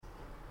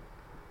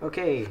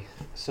Okay,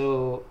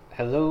 so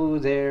hello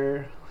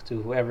there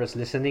to whoever's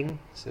listening.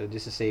 So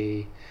this is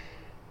a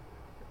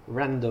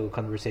rando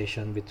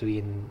conversation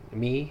between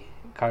me,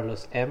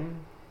 Carlos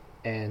M,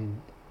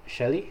 and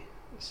Shelly.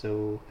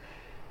 So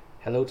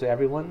hello to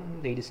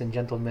everyone, ladies and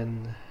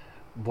gentlemen,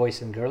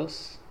 boys and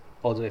girls.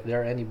 Although if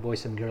there are any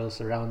boys and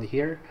girls around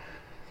here,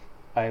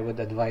 I would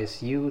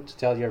advise you to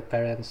tell your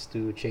parents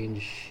to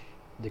change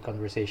the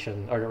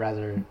conversation, or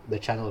rather the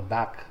channel,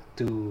 back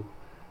to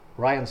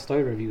Ryan's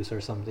Toy Reviews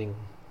or something,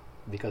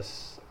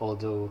 because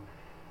although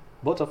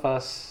both of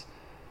us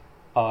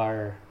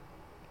are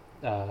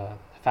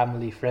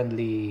family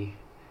friendly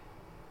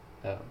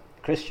uh,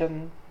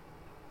 Christian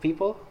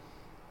people,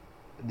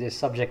 this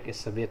subject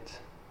is a bit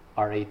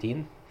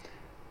R18.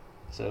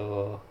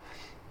 So,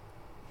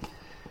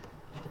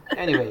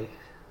 anyway,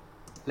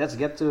 let's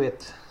get to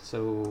it.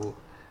 So,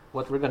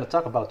 what we're going to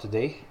talk about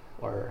today,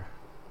 or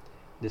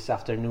this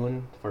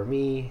afternoon for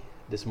me,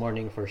 this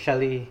morning for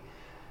Shelly,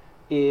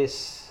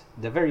 is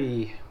the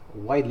very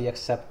widely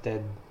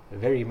accepted,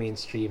 very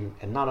mainstream,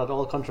 and not at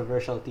all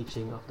controversial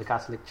teaching of the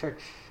Catholic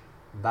Church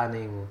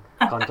banning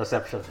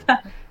contraception.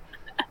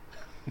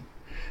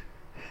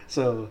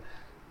 So,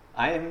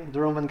 I am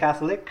the Roman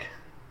Catholic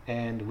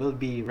and will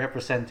be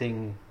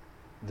representing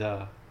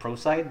the pro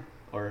side,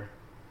 or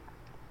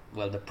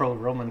well, the pro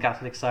Roman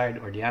Catholic side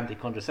or the anti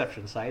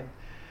contraception side.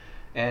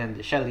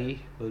 And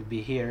Shelly will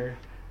be here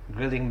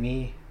grilling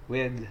me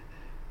with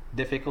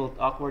difficult,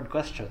 awkward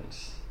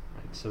questions.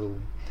 Right? So,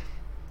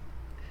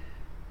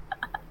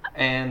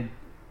 and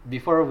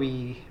before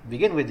we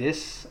begin with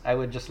this, I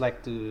would just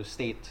like to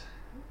state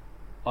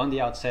on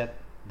the outset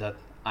that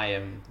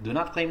do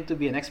not claim to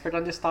be an expert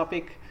on this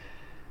topic.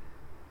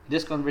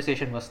 This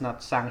conversation was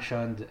not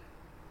sanctioned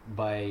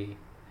by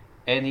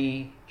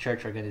any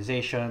church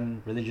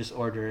organization, religious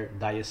order,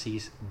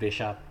 diocese,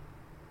 bishop.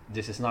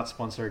 This is not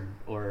sponsored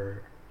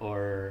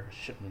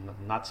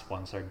not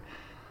sponsored.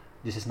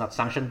 This is not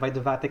sanctioned by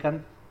the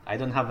Vatican. I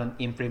don't have an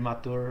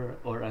imprimatur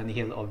or a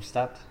nihil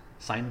obstat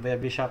signed by a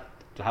bishop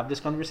to have this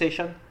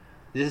conversation.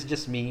 This is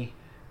just me,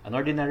 an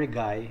ordinary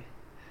guy,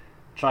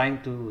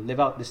 trying to live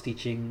out this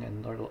teaching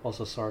and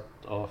also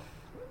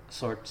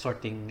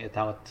sorting it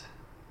out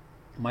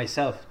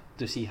myself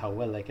to see how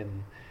well I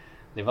can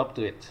live up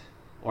to it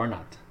or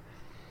not.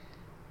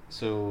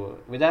 So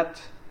with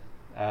that,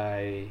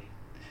 I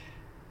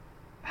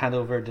hand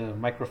over the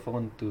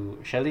microphone to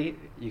Shelly.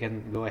 You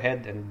can go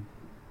ahead and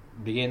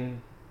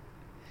begin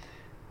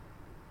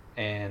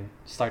and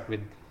start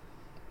with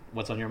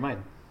what's on your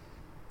mind.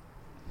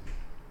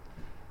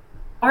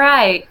 All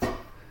right.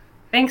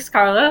 Thanks,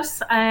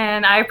 Carlos.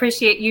 And I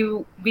appreciate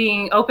you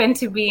being open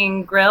to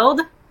being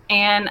grilled.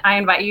 And I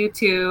invite you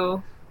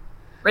to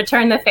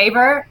return the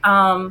favor.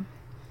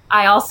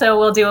 I also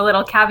will do a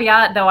little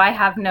caveat, though I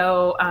have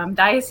no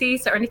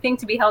diocese or anything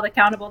to be held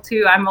accountable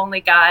to. I'm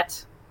only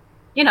got,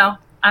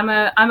 I'm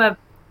a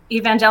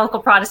evangelical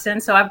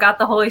Protestant, so I've got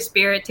the Holy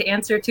Spirit to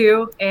answer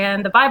to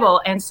and the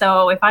Bible. And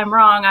so if I'm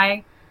wrong,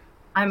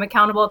 I'm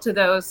accountable to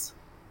those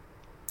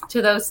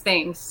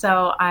things.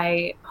 So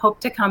I hope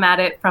to come at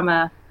it from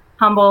a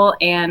humble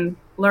and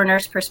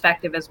learner's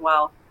perspective as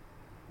well.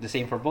 The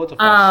same for both of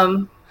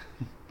us.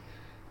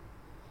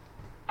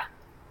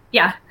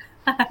 Yeah.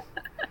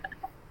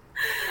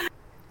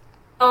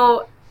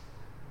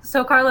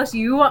 So Carlos,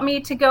 you want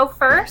me to go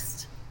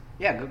first?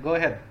 Yeah, go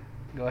ahead.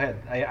 Go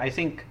ahead. I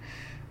think,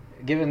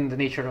 given the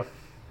nature of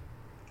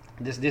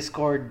this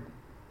Discord,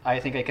 I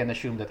think I can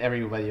assume that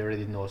everybody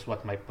already knows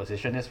what my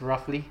position is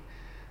roughly.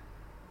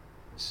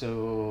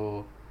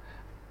 So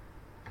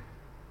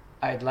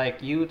I'd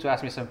like you to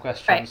ask me some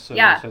questions,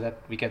 right. so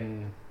that we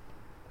can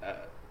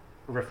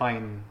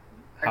refine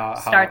how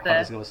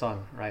this goes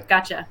on, right?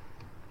 Gotcha.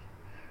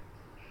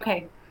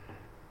 Okay.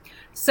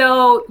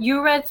 So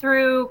you read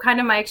through kind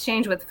of my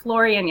exchange with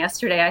Florian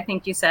yesterday, I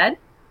think you said?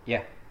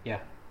 Yeah.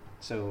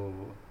 So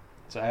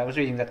I was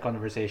reading that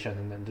conversation,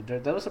 and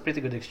then that was a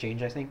pretty good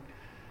exchange, I think.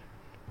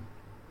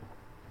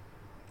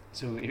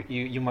 So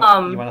you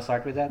want to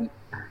start with that?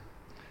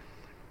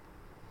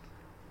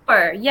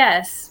 Sure,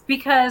 yes,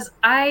 because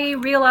I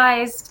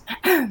realized,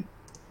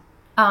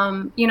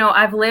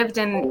 I've lived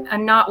in a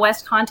not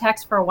West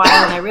context for a while,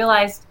 and I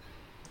realized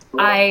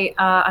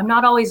I'm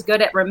not always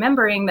good at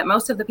remembering that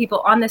most of the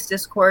people on this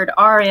Discord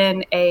are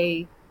in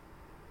a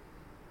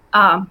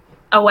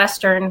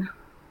Western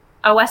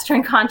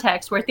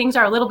context where things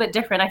are a little bit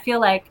different. I feel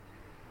like,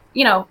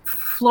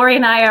 Flory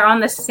and I are on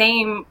the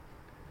same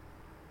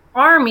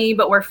army,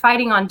 but we're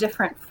fighting on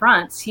different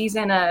fronts. He's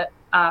in a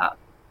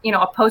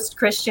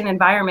post-Christian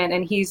environment,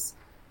 and he's,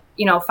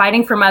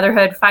 fighting for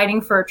motherhood,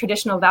 fighting for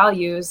traditional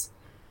values.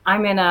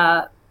 I'm in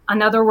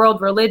another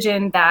world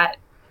religion that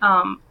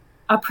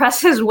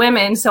oppresses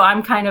women, so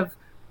I'm kind of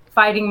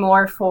fighting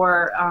more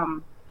for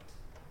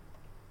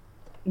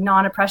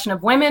non-oppression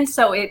of women.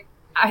 So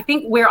I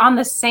think we're in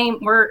the same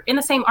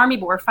army,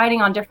 but we're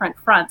fighting on different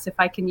fronts, if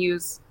I can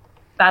use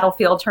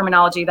battlefield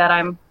terminology that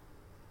I'm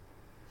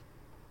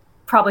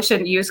probably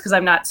shouldn't use because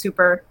I'm not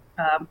super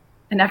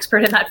an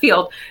expert in that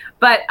field.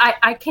 But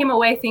I came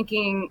away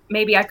thinking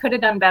maybe I could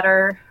have done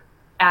better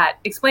at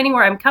explaining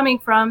where I'm coming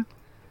from.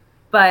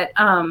 But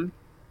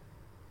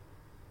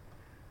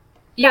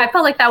yeah, I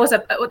felt like that was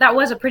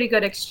a pretty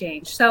good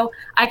exchange. So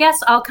I guess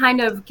I'll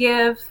kind of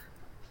give.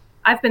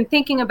 I've been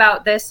thinking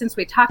about this since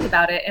we talked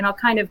about it, and I'll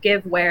kind of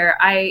give where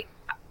I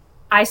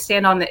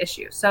stand on the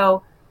issue.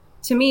 So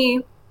to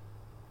me,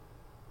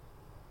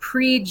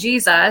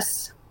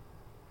 pre-Jesus,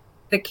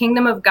 the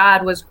kingdom of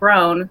God was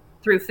grown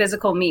through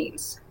physical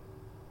means.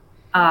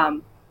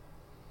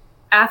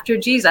 After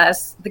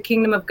Jesus, the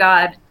kingdom of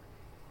God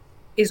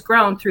is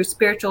grown through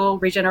spiritual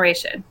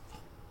regeneration.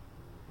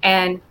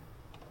 And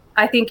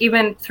I think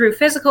even through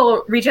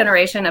physical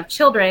regeneration of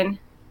children,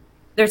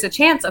 there's a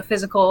chance of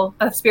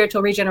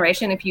spiritual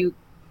regeneration if you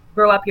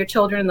grow up your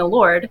children in the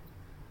Lord.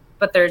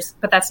 But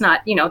that's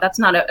not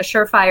a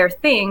surefire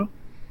thing.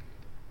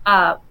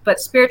 But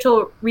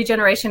spiritual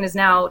regeneration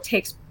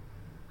takes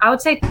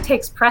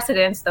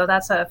precedence, though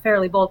that's a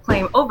fairly bold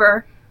claim,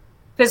 over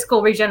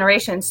physical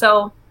regeneration.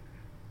 So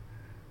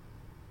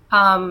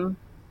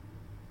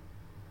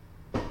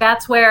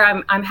that's where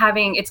I'm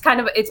having, it's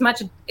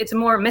a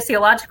more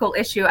missiological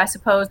issue, I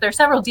suppose. There are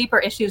several deeper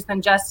issues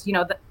than just,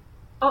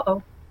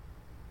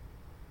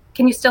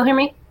 Can you still hear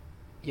me?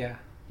 Yeah,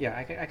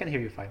 I can hear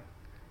you fine.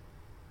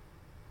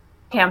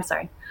 Okay, I'm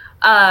sorry.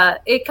 I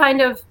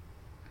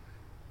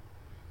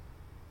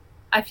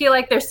feel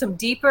like there's some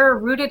deeper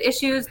rooted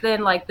issues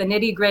than like the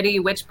nitty gritty,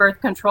 which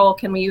birth control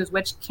can we use,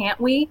 which can't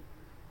we?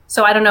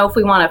 So I don't know if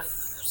we want to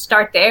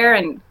start there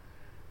and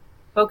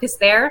focus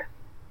there.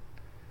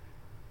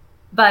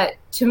 But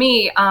to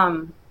me,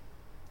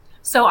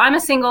 so I'm a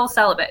single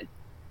celibate.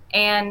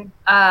 And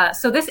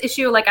so this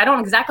issue, like, I don't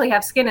exactly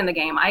have skin in the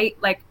game.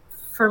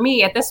 For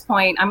me at this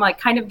point, I'm like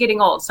kind of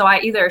getting old. So I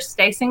either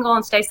stay single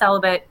and stay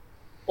celibate,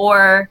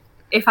 or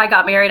if I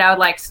got married, I would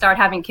like start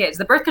having kids.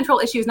 The birth control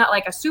issue is not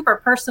like a super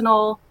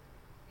personal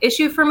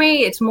issue for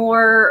me. It's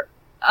more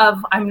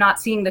of I'm not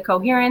seeing the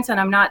coherence, and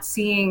I'm not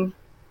seeing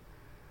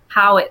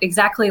how it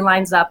exactly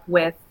lines up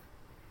with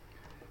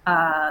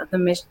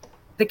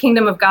the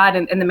kingdom of God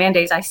and the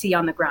mandates I see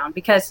on the ground.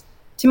 Because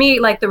to me,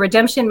 like the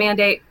redemption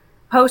mandate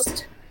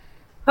post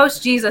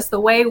Jesus, the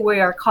way we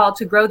are called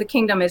to grow the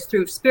kingdom is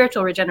through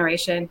spiritual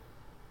regeneration.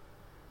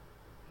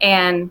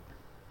 And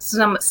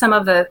some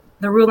of the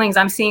rulings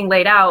I'm seeing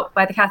laid out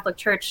by the Catholic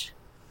Church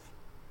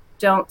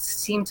don't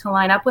seem to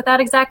line up with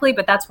that exactly,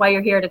 but that's why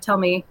you're here to tell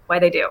me why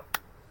they do.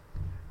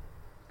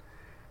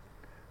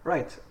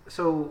 Right.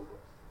 So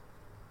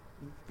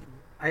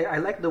I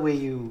like the way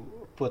you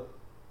put,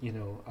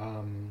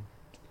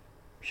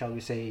 shall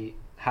we say,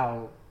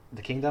 how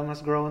the kingdom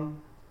has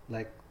grown,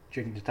 like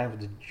during the time of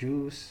the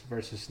Jews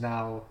versus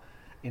now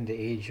in the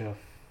age of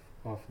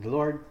the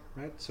Lord,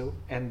 right? So,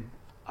 and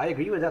I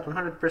agree with that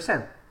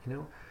 100%.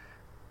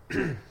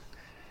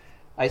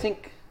 I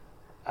think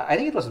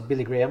it was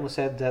Billy Graham who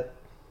said that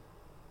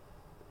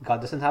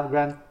God doesn't have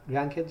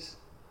grandkids,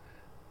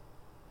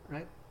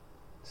 right?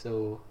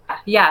 So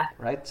yeah,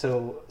 right.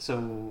 So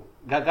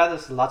God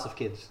has lots of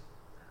kids.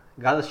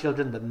 God has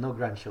children, but no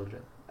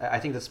grandchildren. I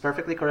think that's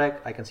perfectly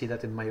correct. I can see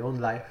that in my own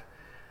life.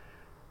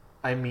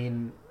 I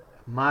mean,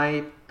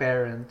 my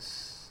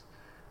parents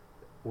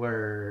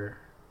were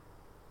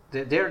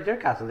they're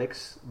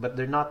Catholics, but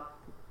they're not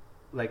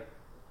like,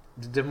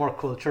 they're more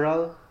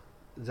cultural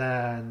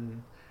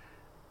than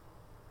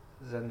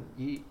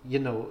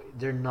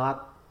they're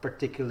not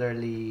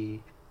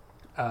particularly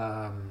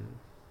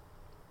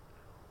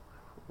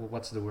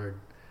what's the word?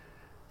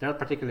 They're not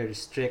particularly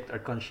strict or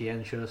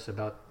conscientious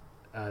about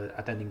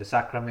attending the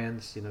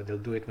sacraments. They'll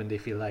do it when they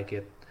feel like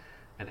it,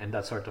 and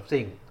that sort of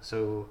thing.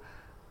 So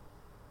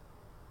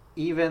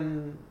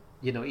even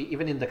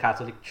in the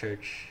Catholic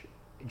Church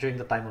during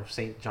the time of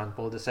Saint John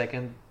Paul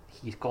II,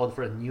 he called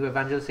for a new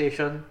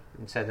evangelization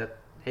and said that,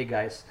 hey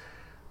guys,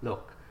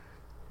 look,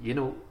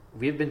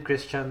 we've been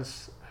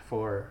Christians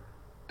for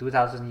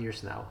 2,000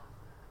 years now,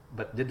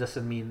 but that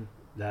doesn't mean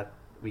that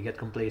we get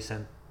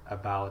complacent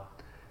about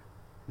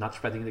not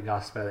spreading the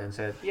gospel and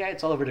said, yeah,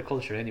 it's all over the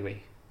culture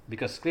anyway,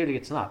 because clearly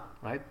it's not,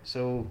 right?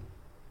 So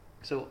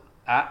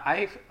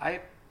I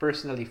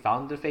personally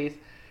found the faith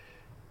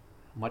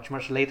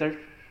much later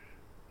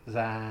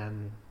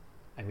than,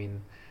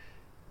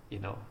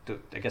 to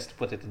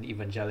put it in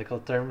evangelical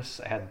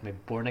terms, I had my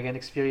born again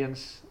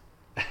experience.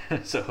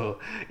 So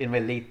in my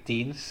late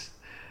teens,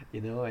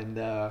 and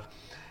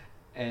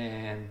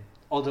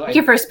although thank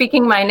you for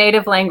speaking my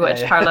native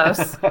language,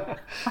 Carlos.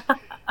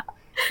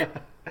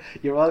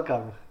 You're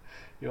welcome.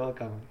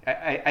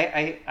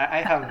 I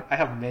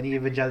have many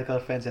evangelical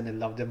friends, and I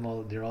love them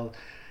all. They're all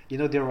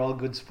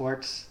good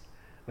sports.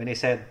 When I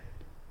said,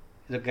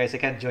 look guys, I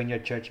can't join your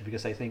church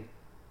because I think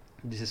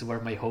this is where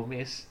my home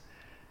is,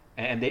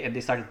 and they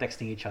started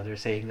texting each other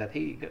saying that,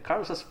 hey,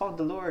 Carlos has found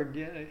the Lord,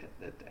 yeah,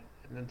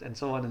 and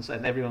so on,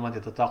 and everyone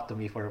wanted to talk to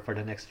me for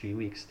the next 3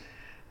 weeks,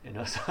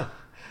 So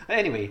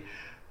anyway,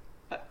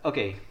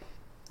 okay,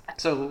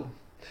 so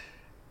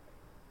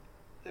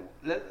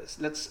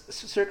let's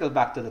circle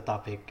back to the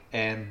topic,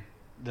 and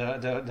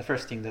the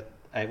first thing that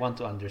I want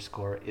to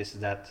underscore is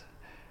that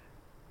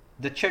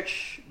the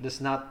church does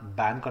not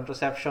ban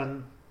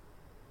contraception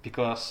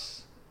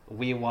because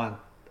we want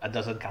a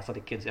dozen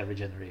Catholic kids every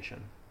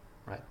generation,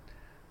 right?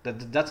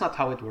 That's not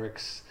how it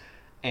works.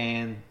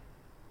 And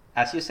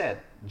as you said,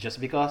 just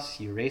because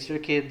you raise your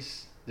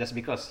kids, just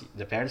because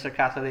the parents are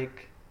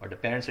Catholic or the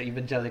parents are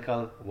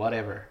evangelical,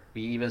 whatever.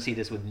 We even see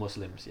this with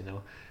Muslims, you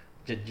know.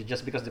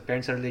 Just because the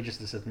parents are religious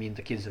doesn't mean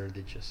the kids are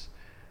religious.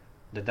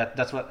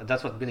 That's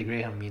what Billy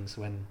Graham means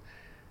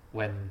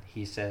when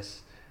he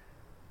says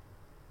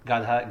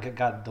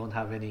God don't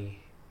have any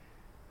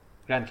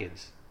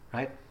grandkids,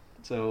 right?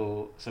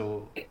 So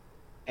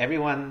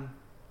everyone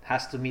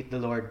has to meet the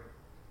Lord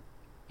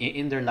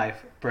in their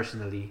life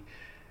personally.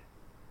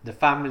 The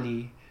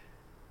family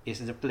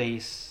is the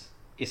place.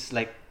 It's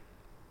like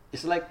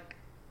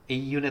a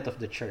unit of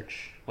the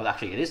church. Well,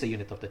 actually, it is a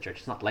unit of the church.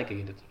 It's not like a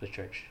unit of the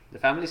church. The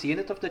family is a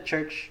unit of the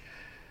church,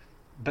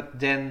 but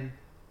then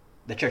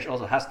the church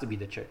also has to be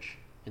the church.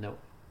 You know,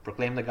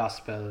 proclaim the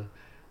gospel,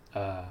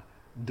 uh,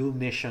 do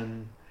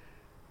mission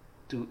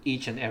to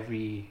each and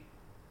every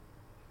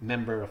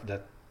member of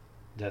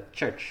that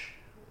church.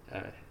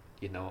 Uh,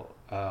 you know,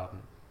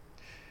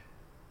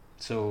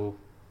 so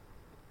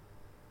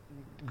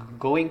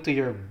going to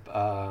your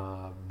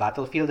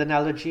battlefield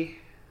analogy.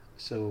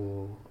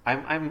 So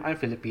I'm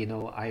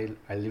Filipino. I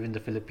live in the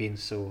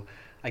Philippines. So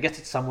I guess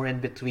it's somewhere in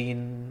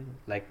between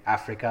like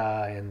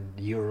Africa and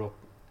Europe,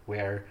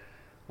 where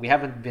we've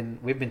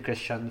been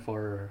Christian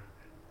for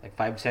like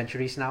 5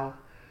 centuries now,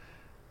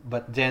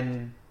 but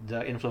then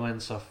the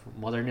influence of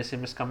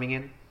modernism is coming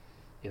in,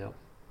 you know,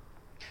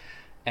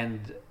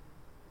 and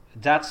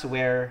that's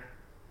where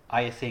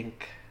I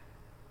think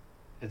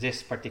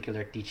this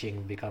particular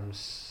teaching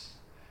becomes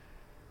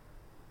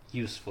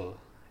useful.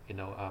 You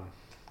know,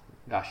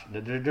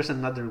 there's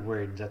another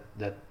word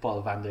that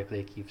Paul van der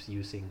Clay keeps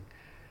using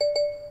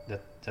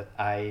that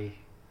I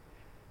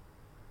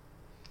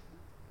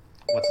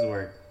what's the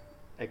word?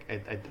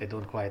 I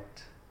don't quite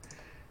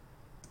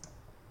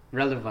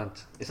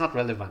relevant. It's not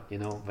relevant, you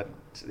know, but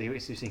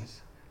he's using.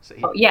 So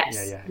Oh, yeah, yes,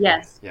 yeah, yeah,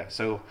 yes. yeah.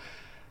 So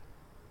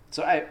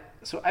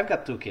I've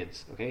got 2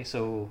 kids. Okay,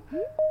 so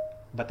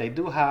but I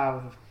do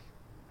have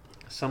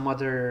some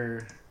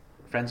other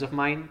friends of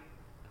mine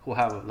who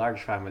have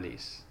large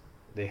families.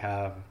 They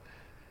have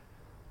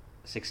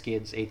 6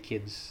 kids, 8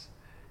 kids,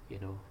 you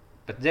know.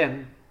 But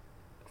then,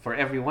 for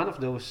every one of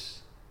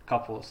those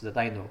couples that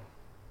I know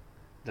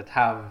that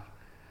have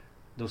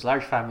those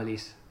large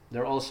families,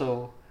 there are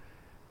also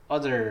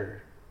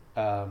other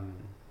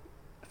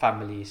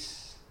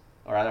families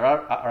or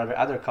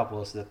other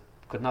couples that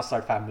could not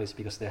start families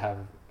because they have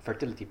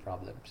fertility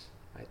problems,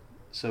 right?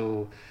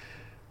 So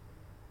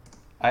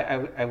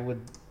I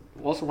would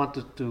also want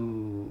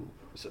to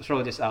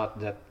throw this out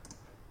that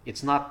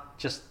it's not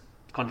just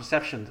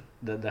contraception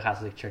that the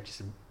Catholic Church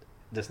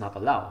does not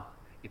allow.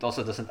 It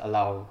also doesn't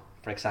allow,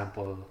 for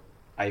example,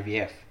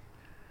 IVF,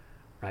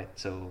 right?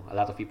 So a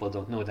lot of people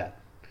don't know that,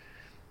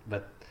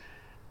 but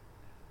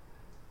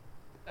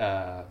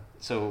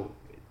so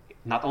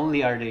not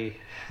only are they,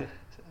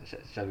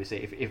 shall we say,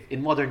 if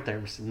in modern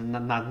terms,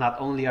 not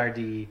only are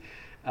the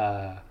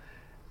uh,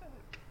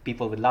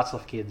 people with lots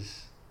of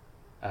kids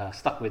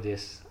stuck with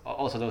this,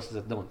 also those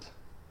that don't,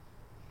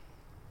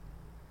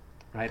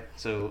 right?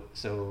 So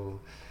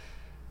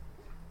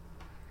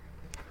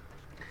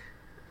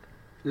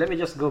let me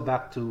just go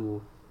back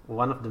to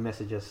one of the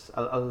messages.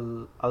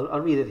 I'll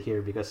read it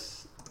here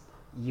because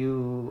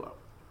you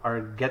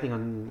are getting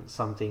on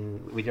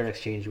something with your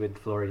exchange with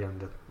Florian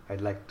that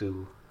I'd like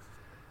to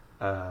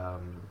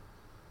um,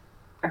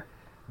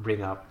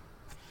 bring up,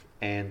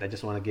 and I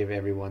just want to give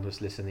everyone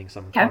who's listening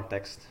some Okay.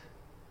 context.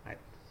 Right.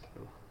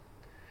 So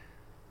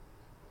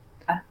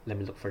let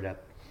me look for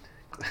that.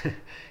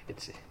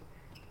 It's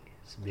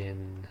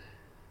been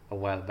a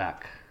while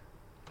back.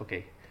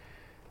 Okay.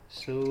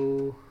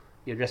 So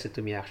you address it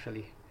to me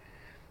actually.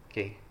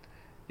 Okay.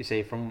 You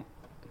say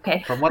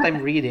Okay. from what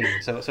I'm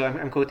reading. So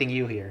I'm quoting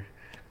you here.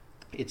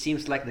 It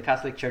seems like the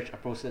Catholic Church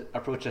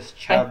approaches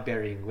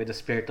childbearing with the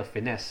spirit of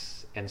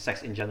finesse and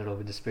sex in general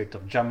with the spirit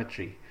of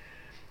geometry.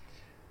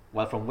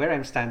 While from where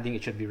I'm standing,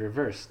 it should be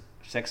reversed.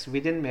 Sex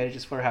within marriage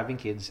is for having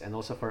kids and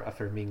also for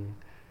affirming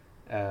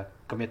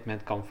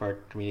commitment,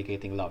 comfort,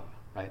 communicating love,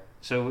 right?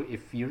 So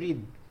if you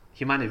read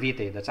Humanae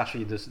Vitae, that's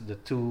actually the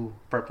 2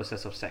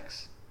 purposes of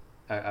sex,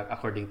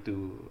 according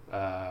to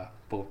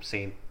Pope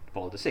Saint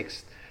Paul VI: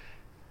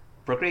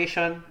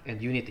 procreation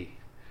and unity,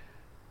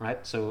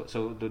 right? So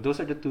those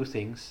are the 2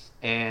 things,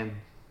 and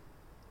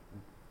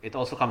it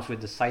also comes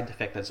with the side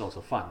effect that's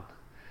also fun,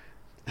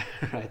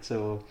 right?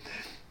 So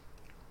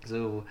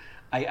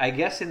I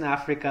guess in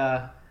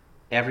Africa,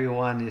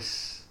 everyone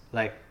is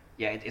like,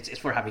 yeah, it's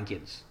for having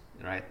kids,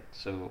 right?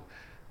 So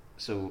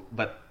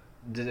but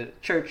the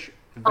church,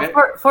 Oh,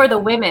 for the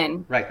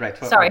women. right,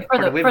 Sorry, for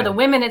the women.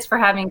 women, it's for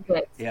having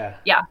kids. Yeah.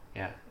 Yeah.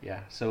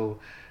 Yeah. So,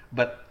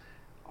 but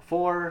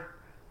for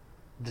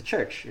the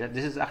church,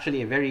 this is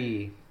actually a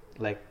very,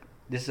 like,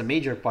 this is a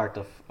major part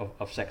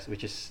of sex,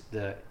 which is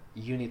the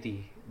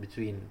unity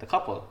between the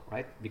couple,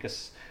 right?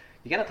 Because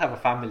you cannot have a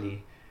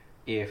family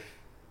if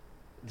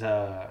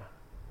the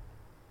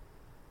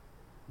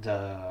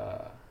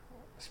the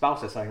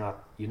spouses are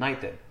not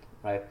united,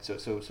 right?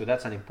 So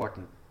that's an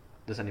important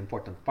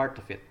part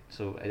of it.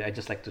 So I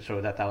just like to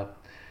throw that out.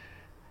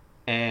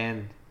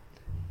 And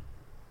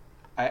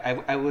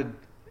I would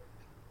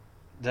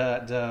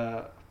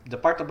the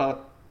part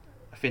about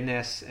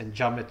finesse and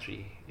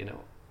geometry,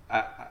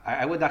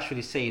 I would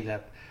actually say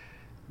that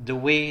the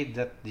way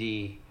that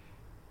the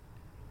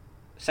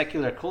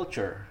secular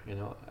culture,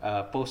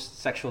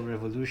 post-sexual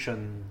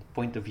revolution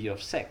point of view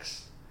of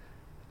sex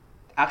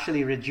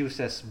actually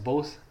reduces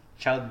both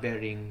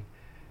childbearing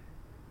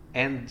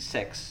and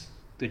sex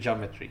to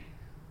geometry,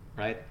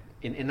 right?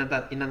 In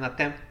an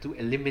attempt to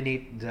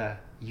eliminate the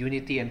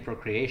unity and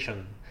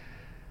procreation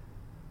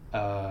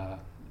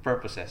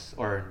purposes,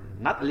 or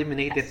not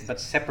eliminate it but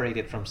separate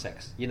it from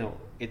sex.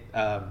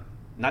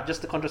 Not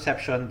just the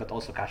contraception but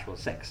also casual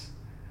sex,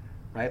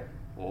 right?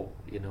 Well,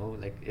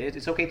 like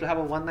it's okay to have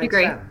a one night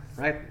Agree. stand,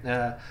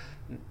 right?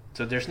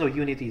 So there's no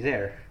unity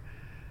there.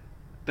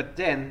 But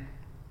then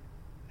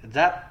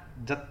that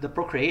the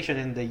procreation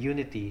and the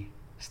unity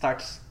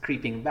starts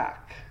creeping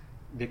back,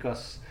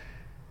 because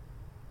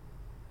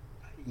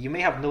you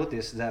may have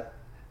noticed that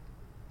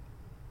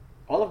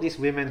all of these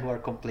women who are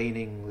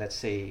complaining, let's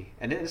say,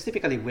 and it's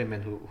typically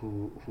women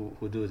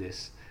who do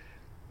this.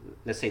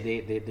 Let's say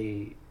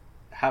they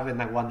have a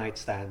one night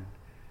stand,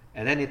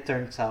 and then it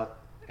turns out,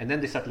 and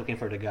then they start looking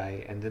for the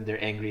guy, and then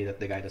they're angry that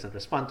the guy doesn't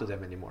respond to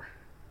them anymore,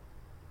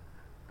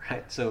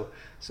 right? So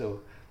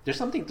there's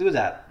something to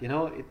that,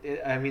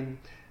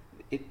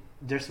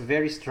 there's a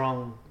very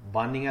strong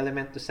bonding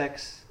element to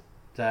sex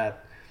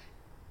that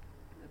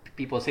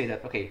people say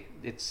that, okay,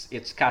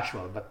 it's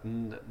casual, but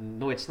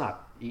no, it's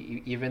not.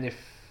 Even if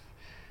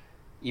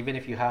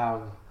you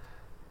have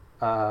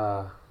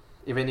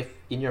even if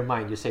in your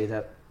mind you say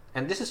that,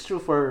 and this is true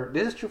for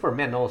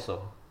men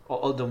also,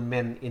 although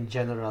men in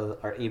general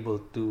are able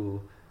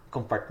to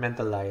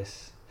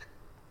compartmentalize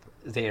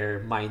their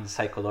mind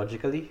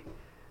psychologically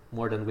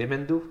more than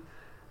women do,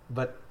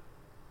 but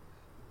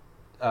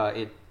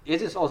it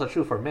is also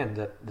true for men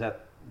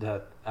that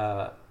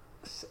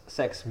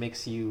sex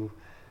makes you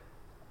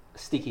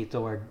sticky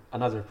toward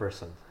another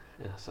person.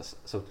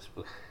 So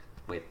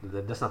wait,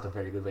 that's not a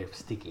very good way of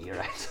sticky,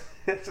 right?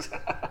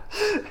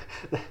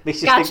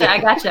 Makes you Gotcha. I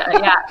gotcha.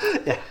 Yeah.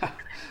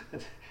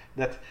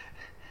 Yeah.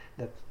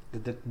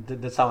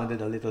 That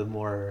sounded a little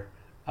more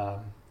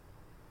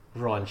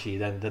raunchy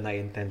than I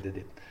intended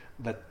it,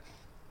 but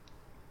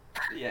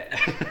yeah.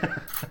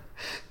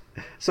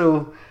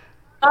 So.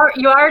 Or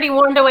you already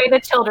warned away the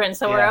children,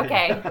 so we're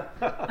okay.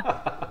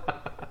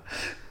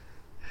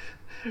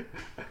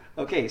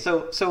 Okay,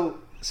 so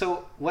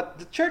what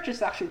the church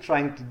is actually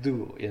trying to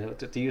do,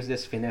 to use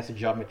this finesse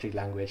geometry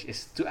language,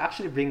 is to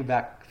actually bring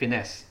back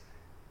finesse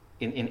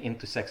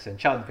into sex and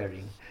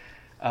childbearing.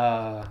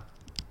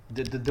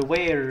 The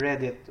way I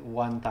read it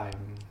one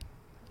time,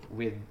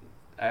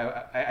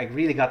 I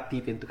really got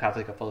deep into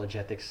Catholic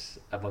apologetics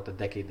about a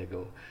decade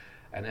ago.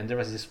 And there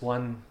was this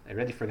one, I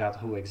already forgot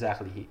who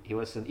exactly. He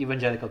was an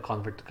evangelical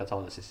convert to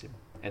Catholicism,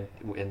 and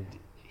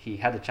he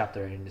had a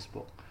chapter in this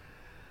book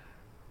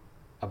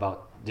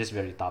about this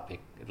very topic.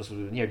 It was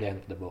near the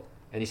end of the book,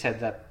 and he said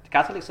that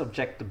Catholics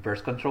object to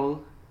birth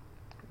control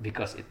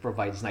because it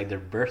provides neither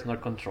birth nor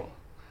control.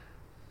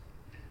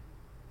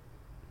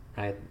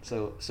 Right.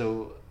 So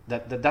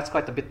that's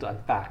quite a bit to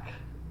unpack,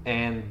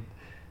 and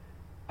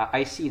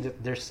I see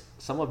that there's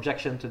some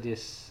objection to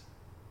this,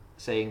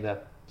 saying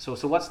that. So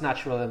what's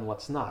natural and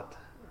what's not,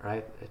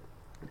 right?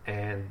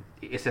 And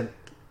isn't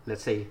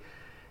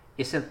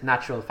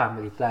natural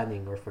family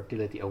planning or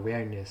fertility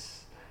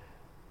awareness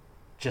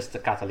just a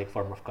Catholic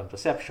form of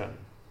contraception,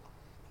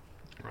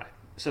 right?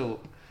 So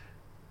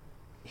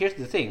here's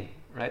the thing,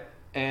 right?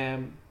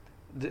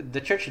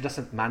 The church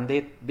doesn't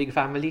mandate big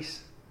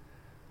families,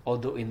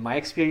 although in my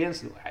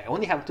experience, I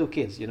only have 2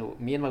 kids.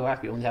 Me and my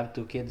wife, we only have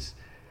 2 kids.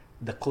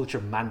 The culture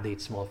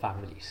mandates small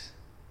families,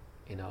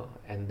 and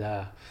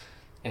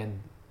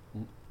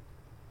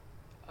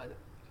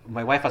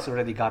my wife has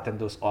already gotten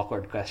those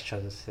awkward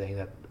questions saying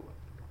that,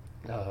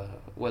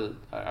 well,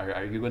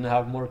 are you going to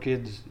have more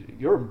kids?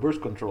 You're on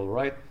birth control,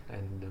 right?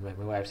 And my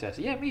wife says,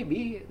 yeah,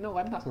 maybe. No,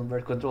 I'm not on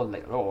birth control.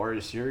 Like, oh, are you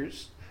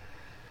serious?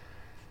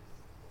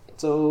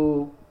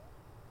 So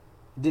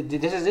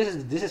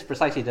this is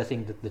precisely the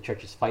thing that the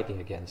church is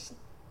fighting against.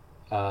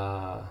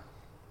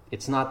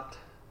 It's not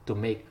to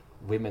make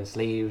women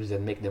slaves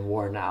and make them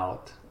worn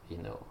out,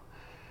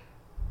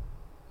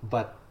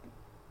 but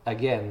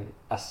again,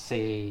 as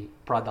a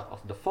product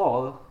of the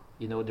fall,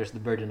 there's the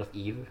burden of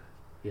Eve,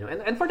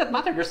 and for that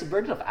matter, there's the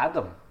burden of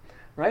Adam,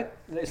 right?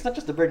 It's not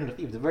just the burden of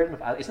Eve. The burden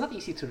of Adam. It's not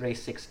easy to raise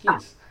 6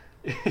 kids.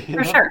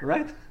 For sure.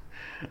 Right?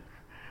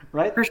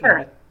 Right? For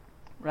sure.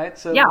 Right?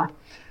 So, yeah.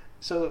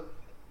 So,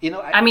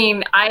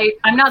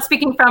 I'm not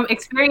speaking from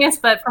experience,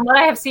 but from what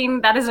I have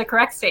seen, that is a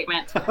correct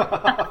statement. And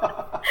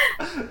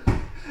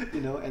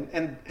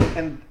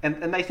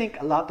I think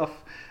a lot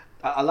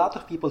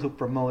of people who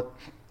promote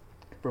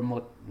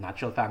promote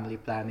natural family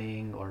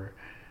planning or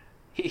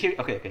here.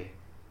 Okay,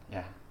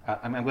 yeah.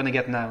 I'm going to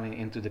get now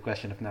into the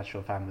question of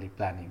natural family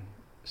planning.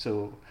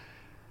 So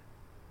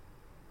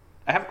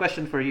I have a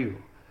question for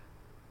you.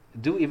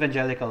 Do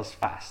evangelicals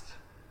fast?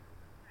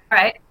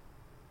 Right.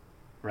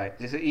 Right.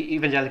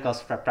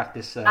 Evangelicals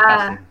practice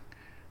fasting,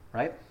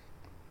 right?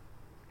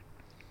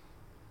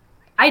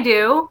 I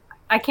do.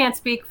 I can't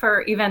speak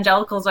for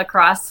evangelicals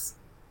across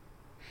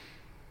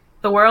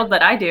the world,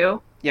 but I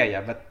do.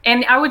 Yeah, but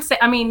and I would say,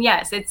 I mean,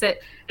 yes, it's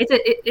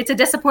a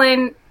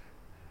discipline.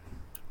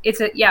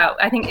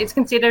 I think it's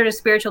considered a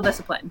spiritual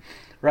discipline.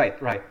 Right.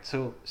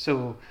 So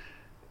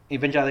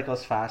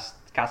evangelicals fast,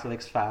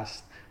 Catholics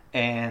fast,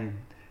 and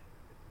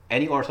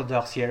any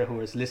Orthodox here who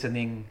is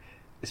listening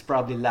is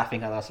probably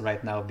laughing at us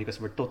right now because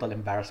we're total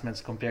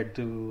embarrassments compared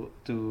to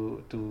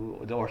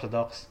the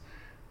Orthodox,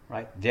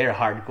 right? They're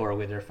hardcore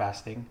with their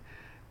fasting.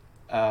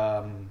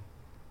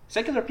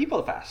 Secular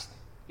people fast,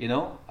 you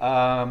know.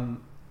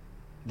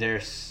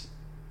 There's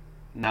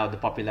now the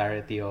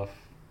popularity of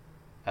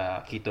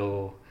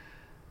keto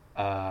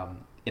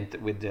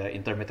with the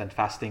intermittent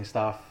fasting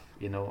stuff,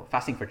 you know,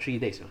 fasting for 3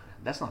 days.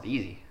 That's not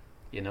easy,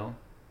 you know.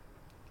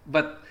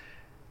 But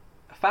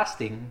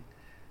fasting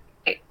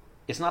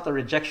is not a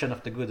rejection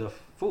of the good of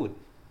food,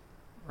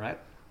 right?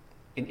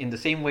 In the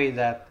same way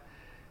that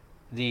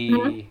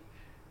the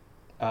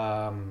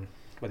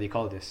what do you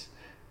call this?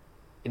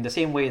 In the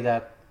same way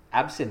that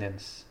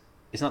abstinence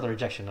is not a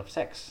rejection of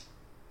sex.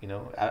 You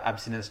know,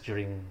 abstinence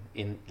during,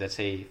 in let's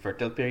say,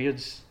 fertile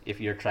periods, if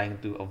you're trying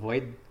to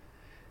avoid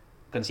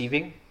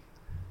conceiving,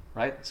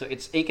 right? So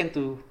it's akin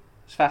to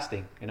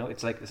fasting. You know,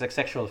 it's like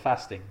sexual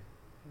fasting.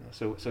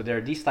 So there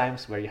are these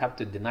times where you have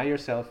to deny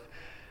yourself,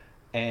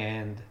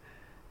 and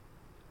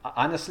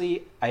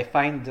honestly, I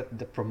find that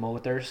the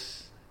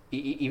promoters,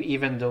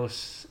 even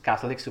those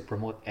Catholics who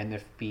promote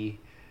NFP,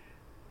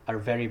 are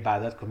very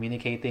bad at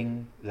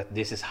communicating that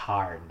this is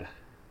hard.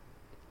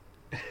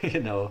 You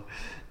know,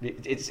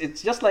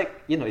 it's just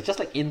like, you know, it's just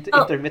like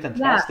intermittent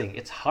fasting.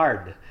 It's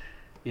hard.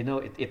 You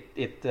know,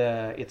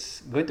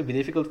 it's going to be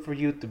difficult for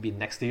you to be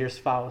next to your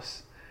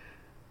spouse,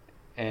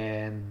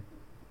 and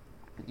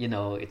you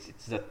know,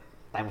 it's the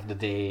time of the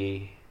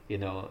day, you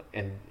know,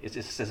 and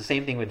it's the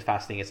same thing with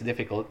fasting. It's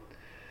difficult,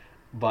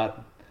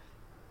 but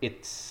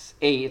it's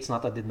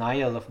not a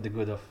denial of the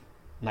good of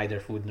neither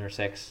food nor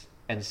sex,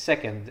 and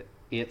second,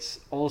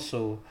 it's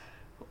also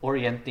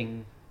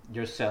orienting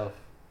yourself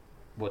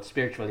both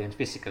spiritually and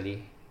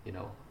physically. You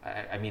know,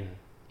 I mean,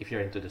 if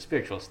you're into the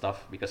spiritual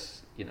stuff,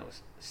 because, you know,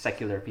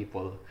 secular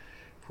people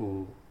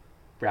who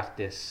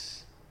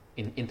practice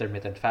in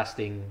intermittent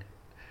fasting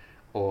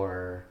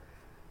or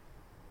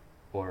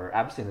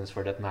abstinence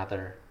for that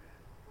matter,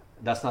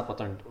 that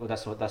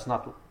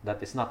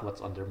is not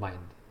what's on their mind.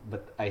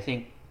 But I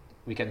think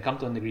we can come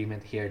to an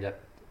agreement here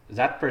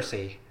that per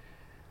se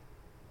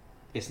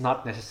is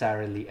not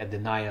necessarily a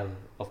denial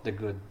of the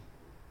good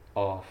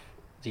of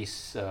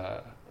these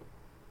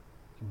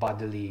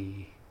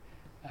bodily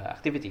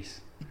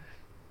activities.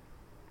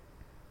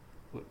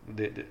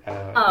 Do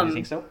you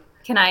think so?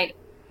 Can I?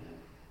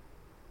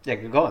 Yeah,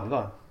 go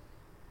on.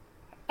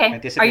 Okay.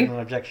 Anticipating an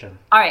objection.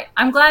 All right.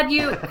 I'm glad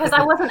because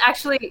I wasn't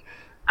actually.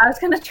 I was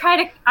gonna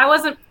try to. I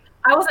wasn't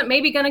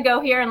maybe gonna go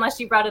here unless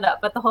you brought it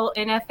up. But the whole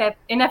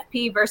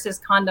NFP versus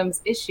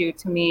condoms issue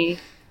to me,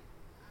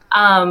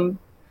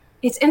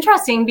 it's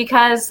interesting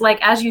because,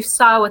 like, as you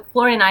saw with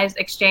Florian and I's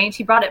exchange,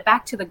 he brought it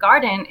back to the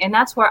garden, and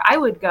that's where I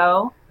would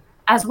go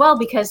as well,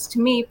 because to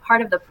me,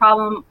 part of the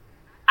problem,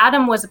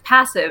 Adam was a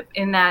passive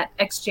in that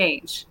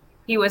exchange.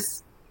 He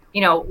was,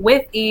 you know,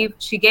 with Eve.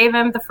 She gave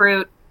him the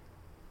fruit.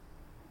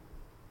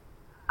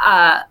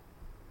 I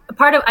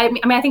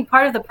think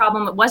part of the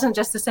problem wasn't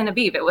just the sin of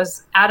Eve. It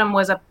was Adam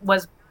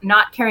was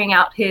not carrying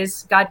out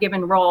his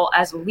God-given role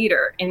as a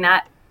leader in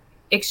that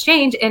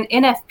exchange. And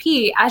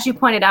NFP, as you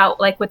pointed out,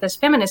 like with this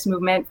feminist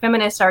movement,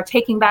 feminists are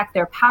taking back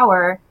their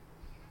power.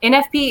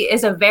 NFP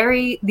is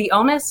the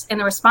onus and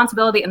the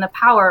responsibility and the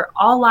power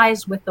all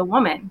lies with the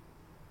woman,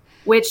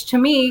 which to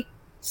me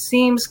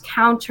seems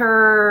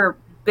counter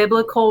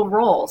biblical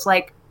roles.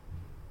 Like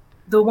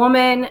the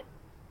woman,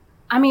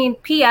 I mean,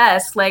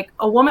 P.S., like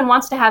a woman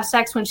wants to have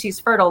sex when she's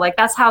fertile. Like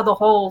that's how the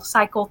whole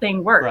cycle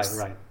thing works.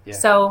 Right. Yeah.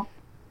 So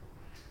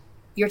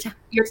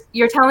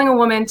you're telling a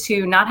woman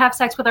to not have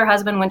sex with her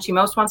husband when she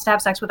most wants to have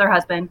sex with her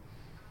husband.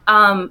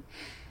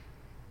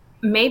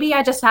 Maybe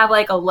I just have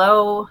like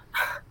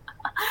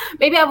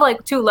maybe I have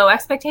like too low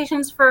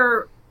expectations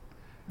for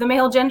the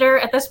male gender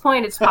at this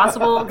point. It's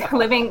possible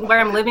living where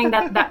I'm living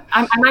that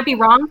I might be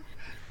wrong,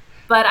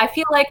 but I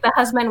feel like the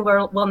husband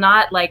will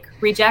not like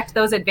reject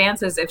those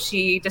advances if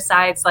she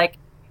decides like,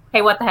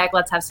 hey, what the heck,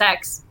 let's have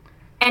sex.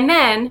 And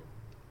then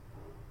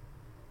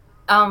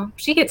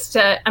she gets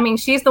to, I mean,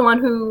 she's the one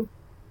who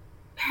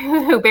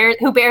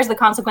bears the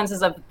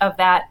consequences of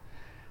that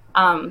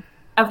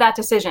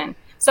decision.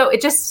 So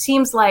it just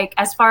seems like,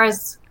 as far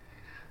as,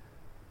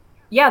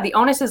 yeah, the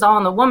onus is all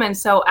on the woman.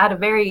 So at a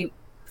very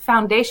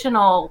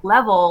foundational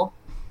level,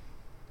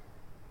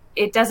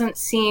 it doesn't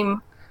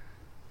seem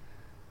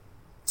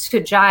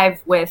to jive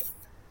with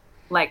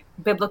like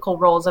biblical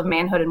roles of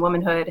manhood and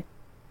womanhood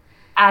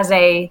as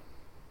a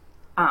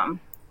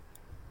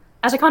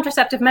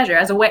contraceptive measure,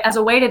 as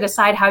a way to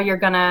decide how you're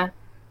gonna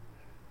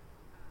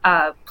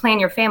plan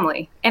your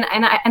family. And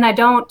I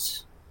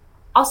don't,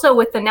 also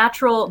with the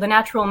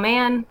natural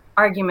man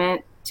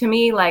argument, to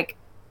me, like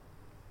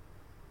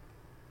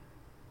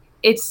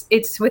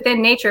it's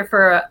within nature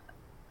for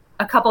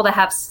a couple to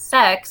have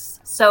sex.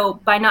 So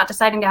by not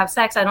deciding to have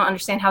sex, I don't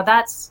understand how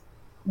that's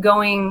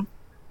going.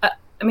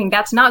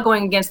 That's not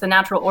going against the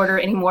natural order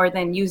any more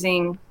than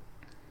using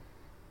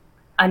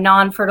a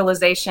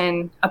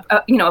non-fertilization,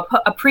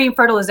 a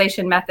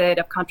pre-fertilization method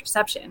of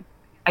contraception.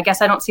 I guess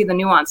I don't see the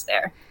nuance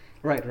there.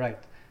 Right.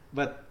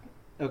 But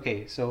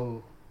okay,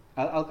 so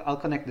I'll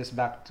connect this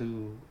back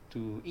to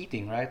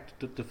eating, right?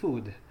 To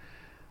food.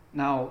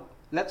 Now,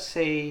 let's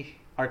say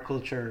our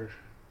culture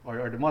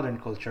or the modern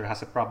culture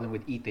has a problem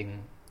with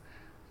eating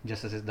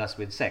just as it does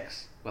with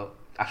sex. Well,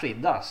 actually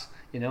it does,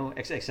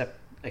 except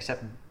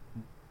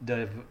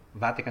the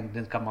Vatican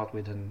didn't come out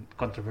with a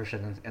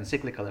controversial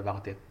encyclical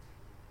about it.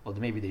 Well,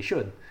 maybe they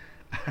should.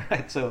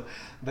 Right? So,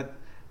 but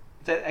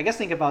I guess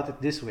think about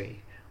it this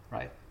way,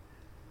 right?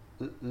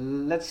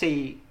 Let's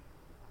say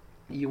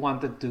you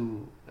wanted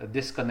to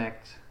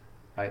disconnect,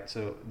 right?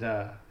 So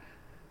the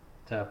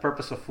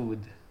purpose of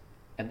food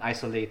and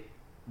isolate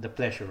the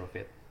pleasure of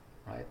it,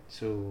 right?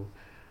 So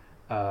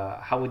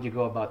how would you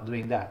go about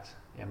doing that?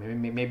 Yeah,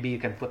 maybe you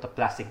can put a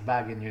plastic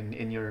bag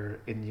in your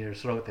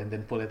throat and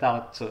then pull it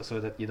out so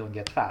that you don't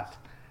get fat,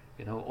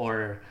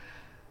 or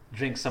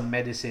drink some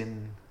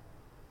medicine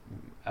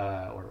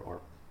or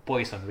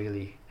poison,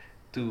 really,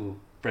 to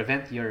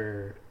prevent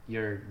your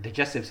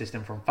digestive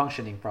system from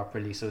functioning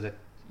properly, so that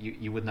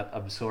you would not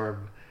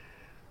absorb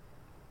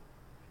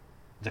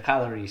the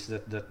calories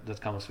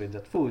that comes with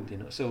that food.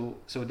 So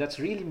that's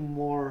really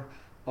more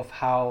of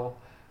how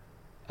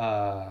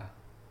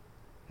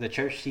the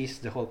church sees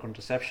the whole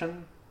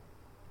contraception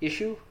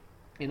issue,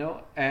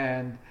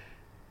 and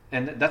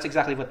that's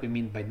exactly what we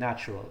mean by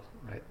natural,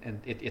 right?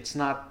 And it's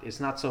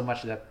not so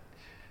much that,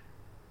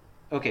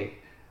 okay,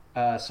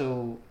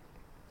 so,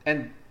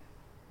 and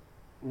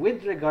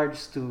with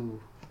regards to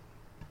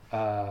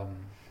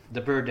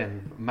the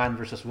burden, man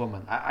versus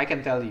woman, I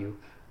can tell you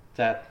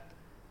that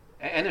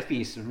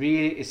NFP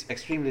is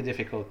extremely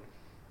difficult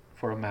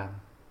for a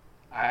man.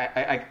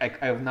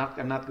 I'm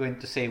not going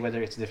to say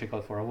whether it's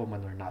difficult for a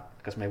woman or not,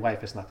 because my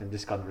wife is not in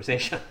this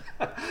conversation.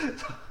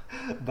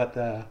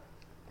 But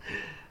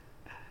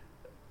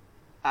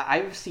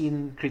I've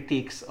seen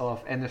critiques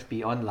of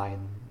NFP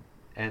online,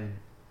 and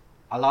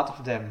a lot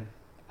of them,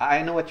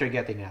 I know what you're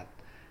getting at.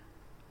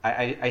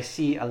 I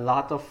see a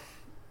lot of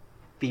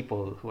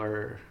people who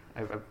are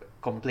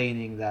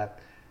complaining that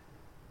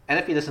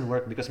NFP doesn't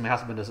work because my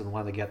husband doesn't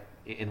want to get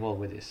involved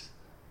with this,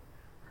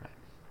 right?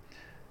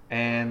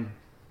 And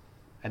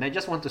I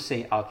just want to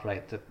say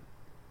outright that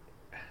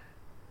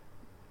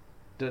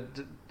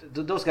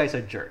those guys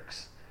are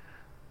jerks.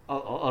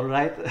 All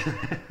right,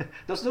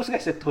 those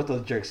guys are total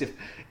jerks. If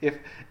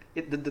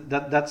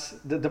that's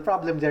the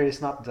problem, there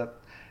is not that.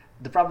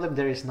 The problem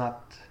there is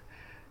not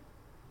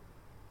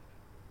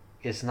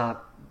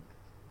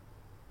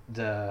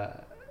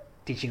the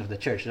teaching of the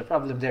church. The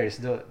problem there is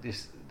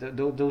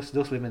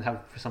those women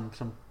have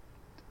some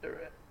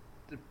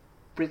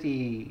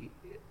pretty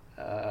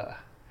I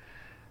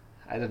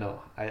don't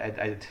know.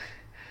 I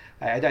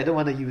don't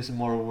want to use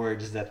more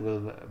words that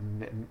will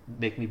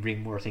make me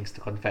bring more things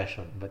to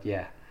confession. But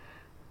yeah,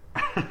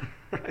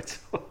 right.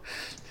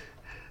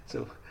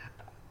 So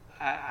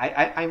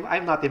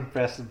I'm not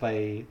impressed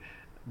by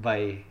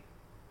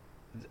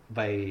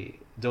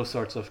those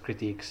sorts of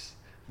critiques.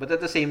 But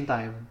at the same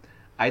time,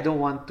 I don't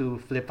want to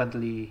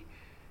flippantly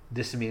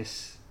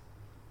dismiss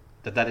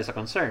that is a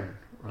concern,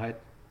 right?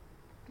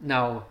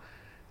 Now,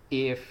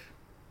 if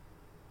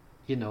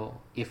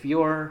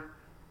you're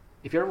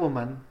a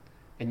woman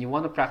and you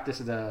want to practice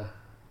the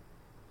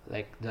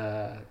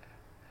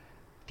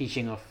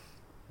teaching of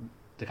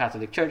the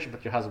Catholic Church,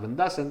 but your husband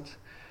doesn't,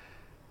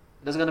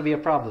 that's going to be a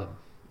problem,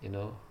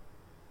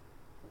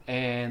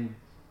 and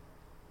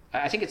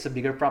I think it's a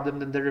bigger problem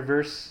than the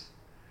reverse.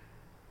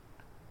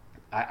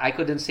 I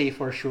couldn't say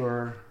for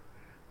sure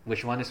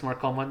which one is more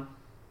common,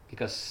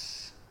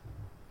 because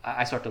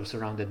I sort of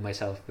surrounded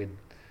myself with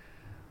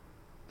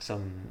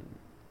some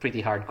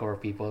pretty hardcore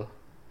people,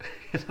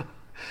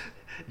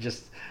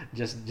 just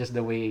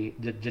the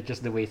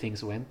way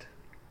things went.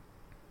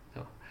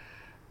 So,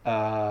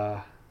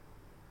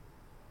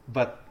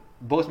 but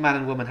both man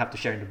and woman have to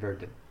share in the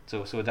burden.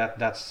 So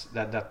that's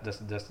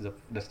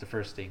the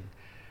first thing.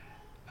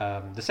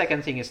 The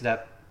second thing is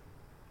that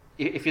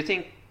if you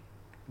think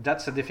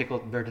that's a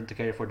difficult burden to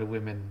carry for the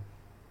women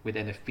with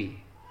NFP,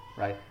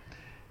 right?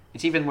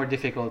 It's even more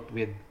difficult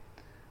with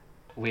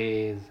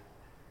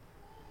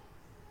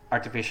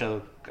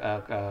artificial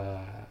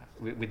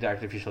with the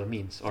artificial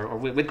means, or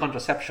with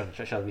contraception,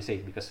 shall we say?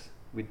 Because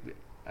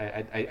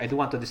I do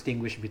want to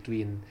distinguish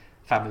between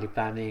family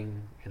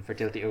planning and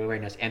fertility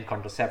awareness and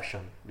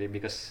contraception,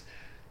 because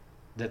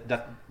that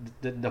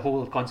the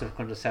whole concept of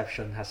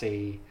contraception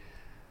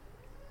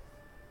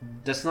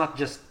that's not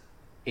just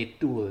a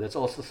tool, that's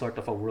also sort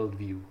of a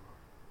worldview,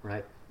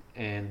 right?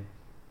 And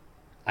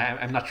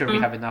I'm not sure we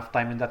have enough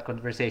time in that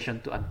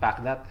conversation to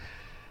unpack that,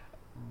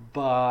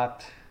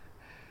 but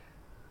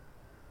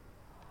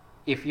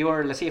if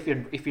you're, let's say,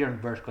 if you're in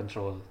birth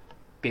control,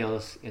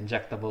 pills,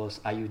 injectables,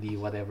 IUD,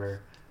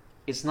 whatever,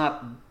 it's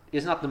not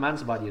the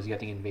man's body who's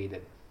getting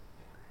invaded.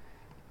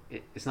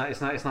 It's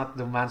not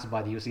the man's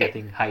body who's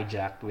getting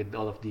hijacked with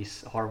all of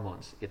these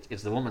hormones.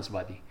 It's the woman's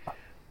body,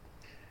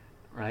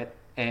 right?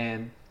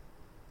 And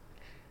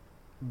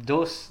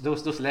those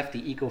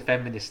lefty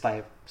eco-feminist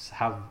types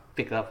have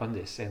picked up on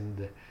this,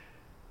 and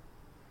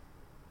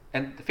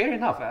fair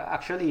enough.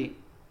 Actually,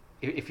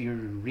 if you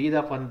read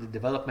up on the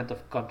development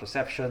of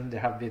contraception,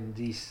 there have been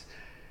these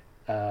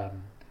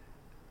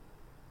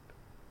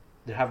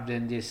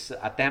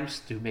attempts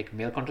to make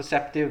male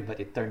contraceptive, but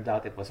it turned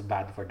out it was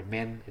bad for the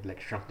men. It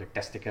like shrunk their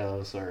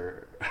testicles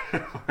or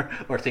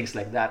or things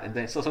like that, and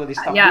then so they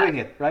stopped doing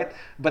it, right?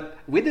 But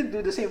we didn't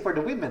do the same for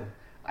the women.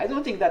 I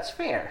don't think that's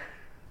fair.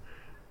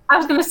 I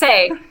was gonna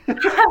say,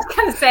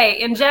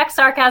 inject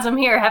sarcasm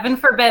here. Heaven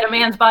forbid a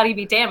man's body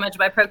be damaged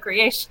by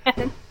procreation.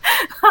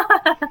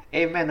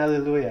 Amen,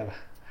 hallelujah.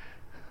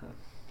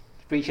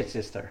 Preach it,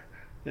 sister.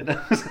 You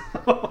know.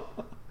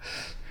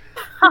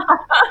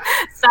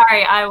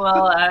 Sorry, I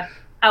will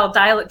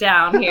dial it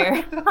down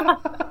here.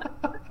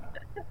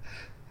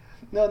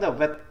 No,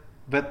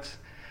 but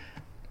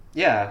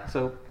yeah.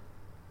 So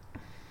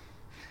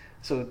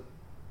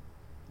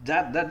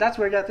that's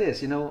where that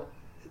is. You know,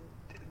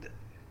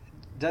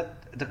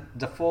 that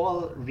the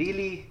fall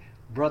really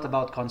brought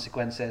about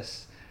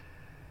consequences.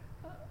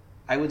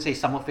 I would say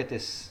some of it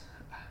is,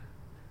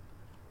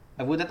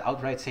 I wouldn't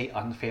outright say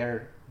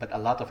unfair, but a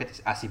lot of it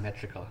is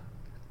asymmetrical.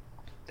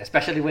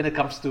 Especially when it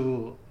comes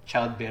to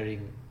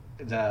childbearing,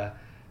 the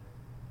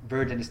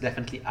burden is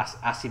definitely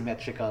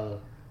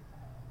asymmetrical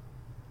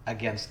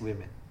against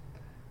women,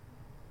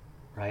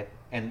 right?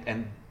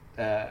 And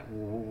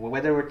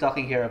whether we're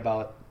talking here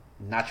about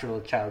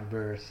natural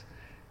childbirth,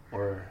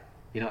 or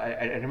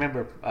I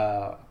remember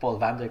Paul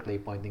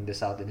Vanderklay pointing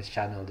this out in his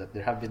channel, that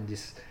there have been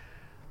this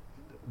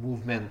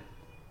movement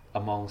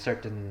among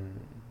certain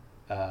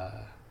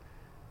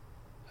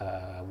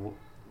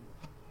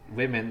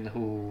women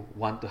who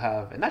want to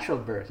have a natural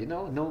birth,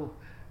 no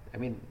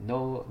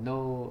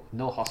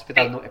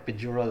hospital, no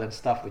epidural and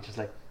stuff, which is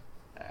like,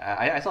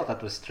 I thought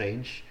that was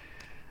strange,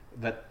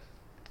 but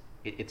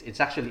it's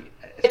actually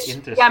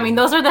interesting. Yeah, I mean,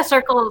 those are the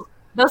circles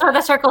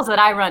that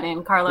I run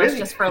in, Carlos. Really?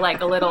 Just for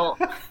like a little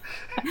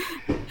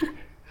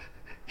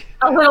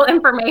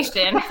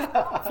information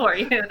for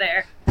you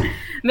there.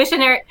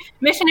 Missionary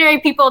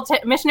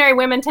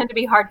women tend to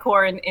be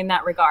hardcore in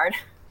that regard.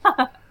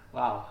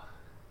 Wow.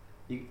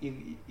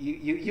 You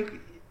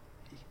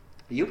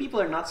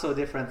people are not so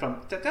different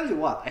from. To tell you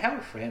what, I have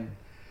a friend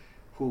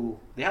who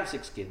they have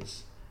 6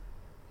 kids.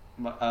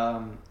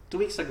 2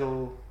 weeks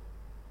ago,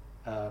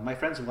 my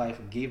friend's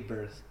wife gave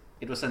birth.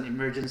 It was an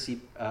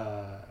emergency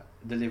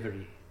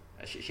delivery.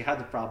 She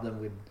had a problem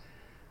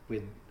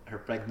with her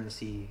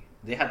pregnancy.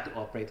 They had to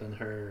operate on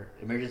her,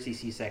 emergency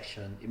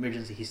C-section,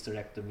 emergency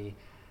hysterectomy.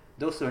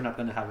 Those two are not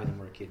going to have any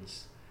more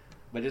kids.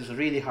 But it was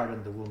really hard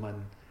on the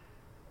woman.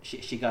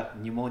 She got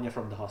pneumonia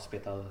from the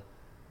hospital.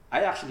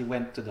 I actually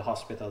went to the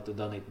hospital to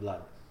donate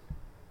blood.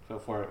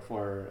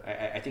 For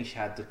I think she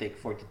had to take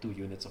 42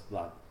 units of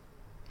blood.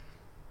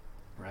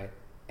 Right?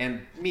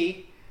 And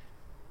me,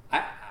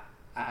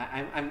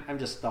 I'm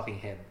just talking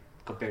head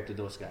compared to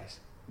those guys.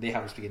 They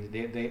have skin.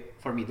 They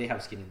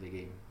have skin in the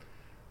game,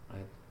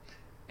 right?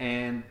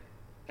 And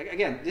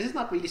again, this is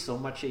not really so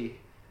much a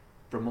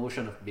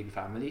promotion of big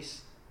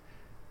families.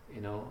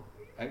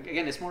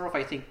 Again, it's more of,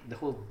 I think, the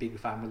whole big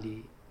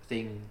family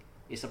thing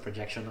is a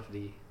projection of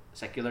the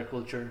secular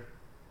culture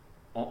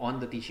on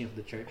the teaching of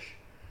the church.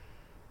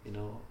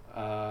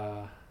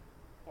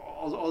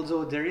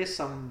 Although there is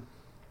some,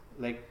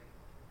 like,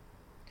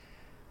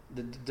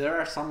 there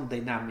are some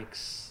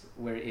dynamics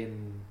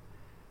wherein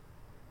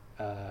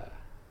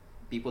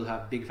people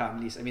have big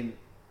families. I mean,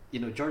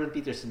 Jordan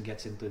Peterson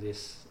gets into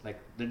this, like,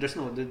 there's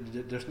no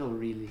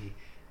really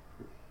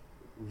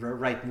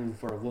right move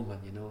for a woman.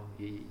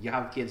 You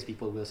have kids,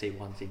 people will say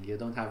one thing. You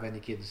don't have any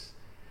kids,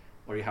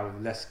 or you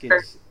have less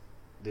kids,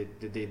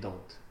 they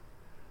don't.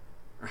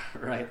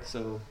 Right?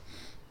 So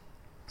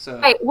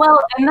right. Well,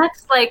 and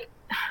that's like,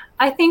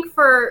 I think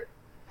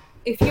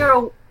if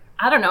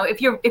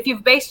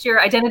you've based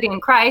your identity in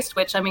Christ,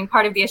 which, I mean,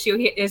 part of the issue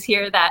is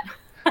here that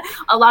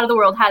a lot of the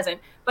world hasn't.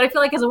 But I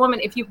feel like as a woman,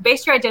 if you've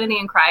based your identity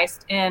in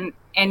Christ and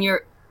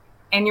you're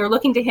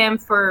looking to Him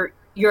for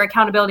your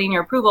accountability and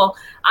your approval,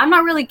 I'm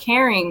not really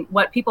caring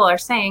what people are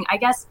saying. I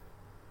guess,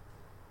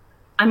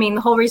 I mean,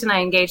 the whole reason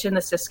I engaged in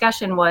this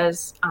discussion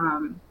was,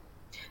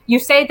 you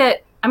say the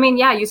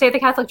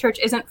Catholic Church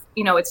isn't,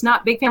 it's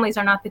not, big families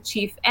are not the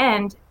chief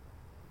end.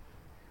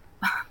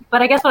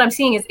 But I guess what I'm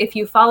seeing is, if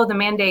you follow the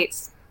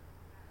mandates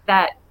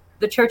that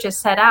the church has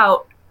set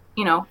out,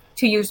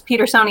 to use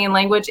Petersonian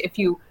language, if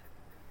you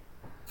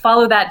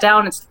follow that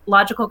down, its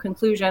logical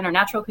conclusion or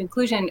natural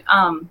conclusion,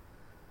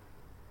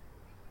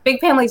 big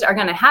families are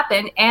going to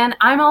happen, and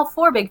I'm all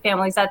for big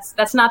families.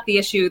 That's not the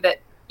issue that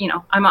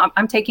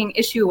I'm taking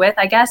issue with.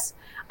 I guess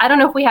I don't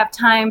know if we have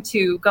time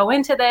to go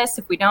into this.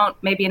 If we don't,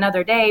 maybe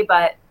another day.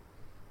 But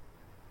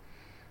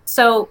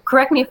so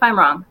correct me if I'm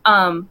wrong.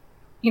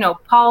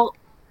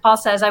 Paul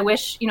says, I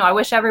wish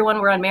everyone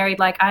were unmarried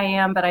like I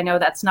am, but I know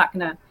that's not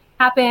going to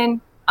happen.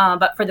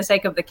 But for the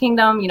sake of the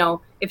kingdom,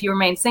 if you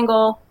remain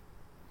single,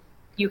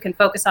 you can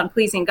focus on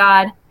pleasing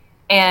God.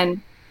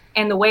 And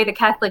the way the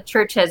Catholic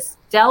Church has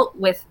dealt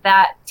with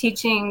that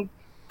teaching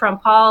from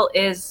Paul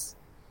is,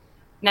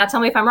 now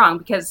tell me if I'm wrong,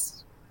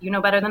 because you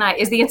know better than I,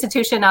 is the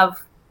institution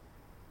of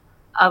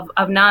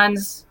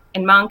nuns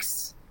and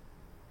monks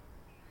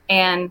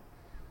and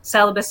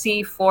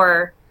celibacy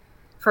for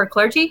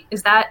clergy.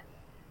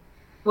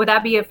 Would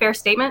that be a fair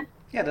statement?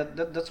 Yeah,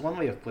 that's one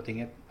way of putting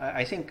it.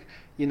 I think,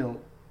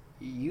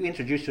 you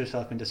introduced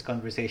yourself in this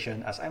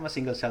conversation as I'm a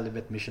single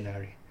celibate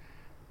missionary,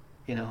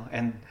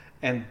 and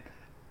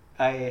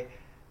I,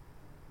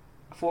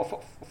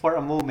 for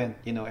a moment,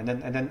 and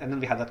then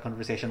we had that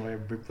conversation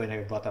when I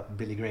brought up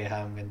Billy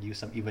Graham and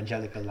used some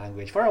evangelical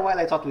language. For a while,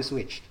 I thought we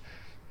switched.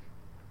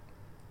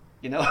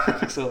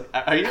 So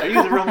are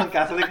you the Roman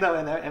Catholic now,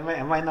 and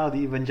am I now the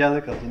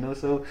evangelical?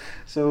 So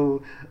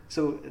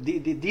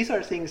these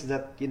are things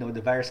that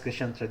the various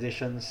Christian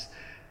traditions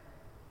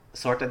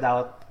sorted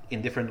out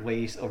in different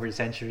ways over the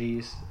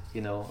centuries.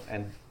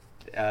 And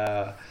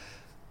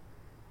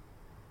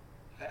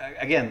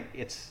again,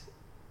 it's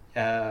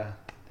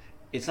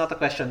not a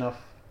question of.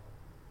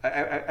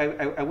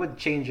 I would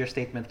change your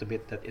statement a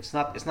bit, that it's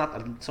not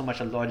so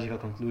much a logical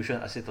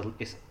conclusion as it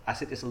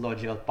is a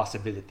logical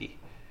possibility.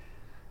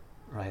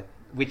 Right,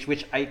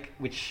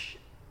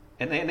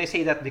 and I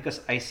say that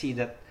because I see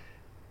that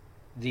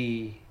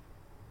the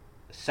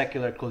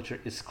secular culture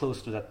is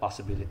close to that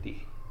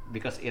possibility,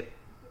 because it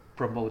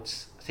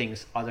promotes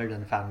things other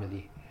than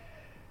family,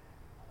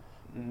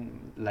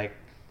 like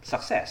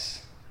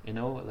success.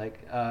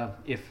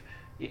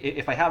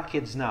 If I have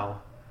kids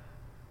now,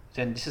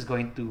 then this is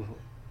going to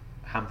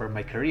hamper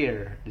my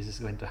career. This is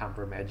going to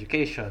hamper my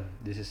education.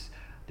 This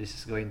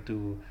is going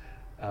to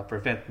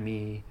prevent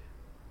me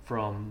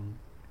from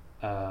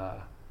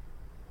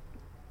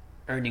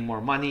earning more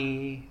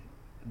money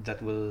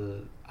that will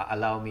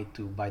allow me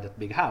to buy that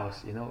big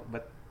house,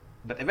 but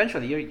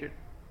eventually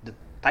the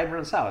time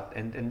runs out,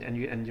 and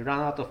you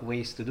run out of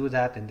ways to do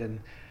that, and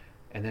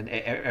then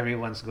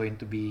everyone's going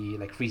to be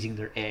like freezing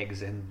their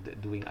eggs and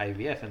doing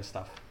IVF and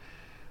stuff.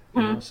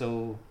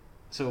 So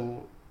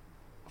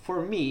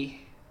for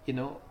me,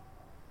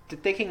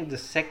 taking the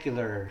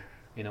secular,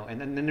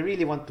 and I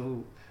really want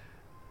to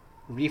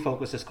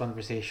refocus this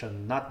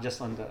conversation not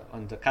just on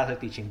the Catholic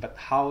teaching, but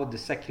how the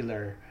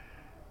secular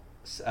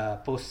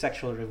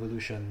post-sexual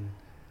revolution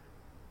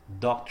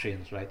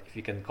doctrines, right, if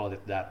you can call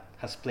it that,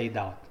 has played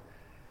out.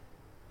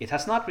 It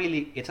has not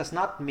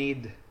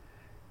made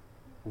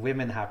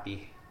women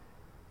happy.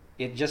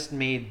 It just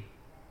made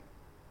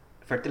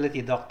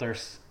fertility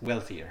doctors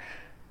wealthier.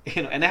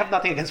 And I have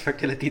nothing against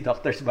fertility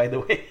doctors, by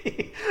the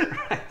way.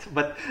 Right?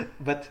 But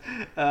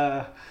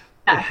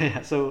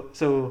yeah,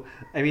 so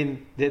I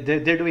mean,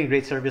 they're doing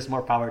great service.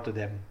 More power to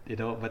them,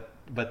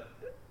 But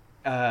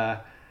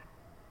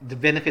the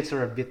benefits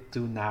are a bit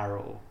too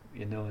narrow,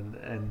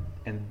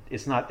 and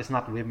it's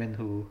not women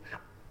who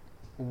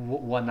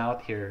won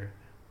out here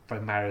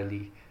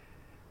primarily.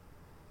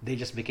 They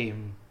just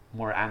became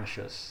more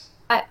anxious.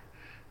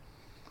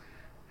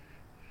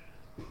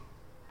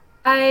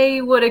 I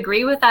would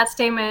agree with that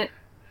statement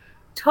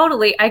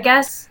totally. I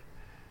guess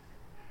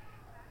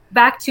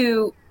back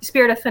to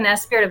spirit of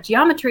finesse, spirit of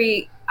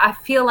geometry, I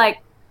feel like,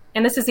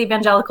 and this is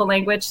evangelical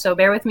language, so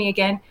bear with me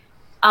again,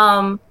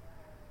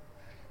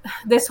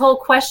 this whole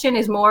question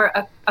is more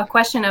a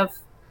question of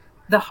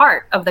the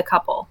heart of the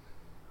couple.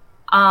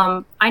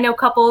 I know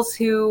couples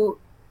who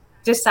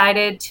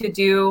decided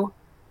to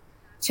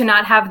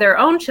not have their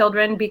own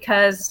children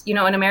because, in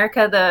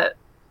America,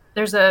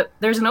 there's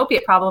an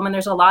opiate problem, and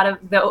there's a lot of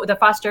the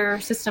foster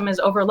system is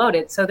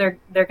overloaded. So they're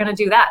going to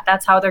do that.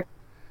 That's how they're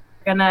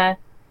going to,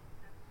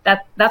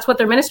 that's what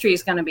their ministry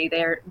is going to be.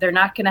 They're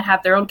not going to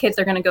have their own kids.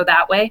 They're going to go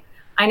that way.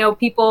 I know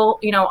people,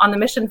 on the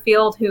mission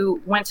field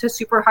who went to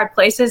super hard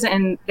places,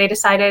 and they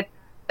decided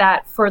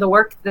that for the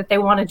work that they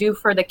want to do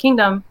for the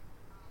kingdom,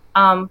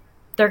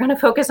 they're going to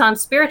focus on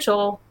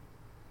spiritual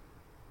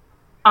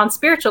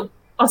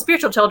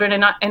children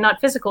and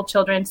not physical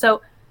children.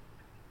 So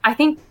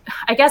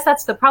I guess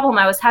that's the problem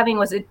I was having,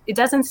 was it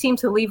doesn't seem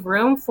to leave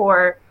room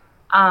for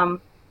a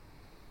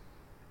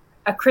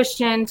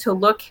Christian to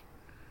look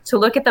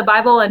at the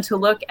Bible and to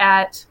look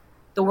at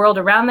the world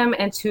around them,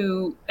 and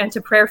to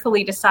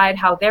prayerfully decide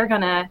how they're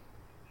going to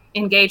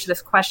engage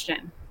this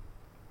question.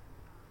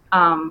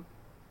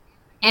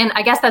 And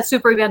I guess that's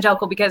super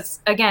evangelical,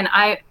 because again,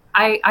 I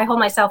hold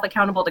myself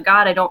accountable to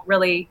God. I don't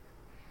really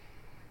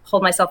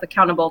hold myself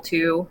accountable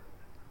to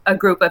a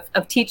group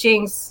of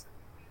teachings,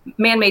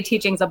 man-made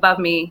teachings above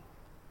me.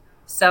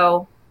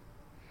 So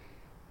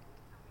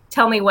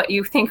tell me what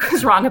you think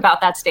was wrong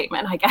about that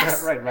statement, I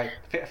guess. Right.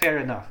 Fair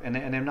enough. And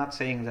I'm not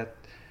saying that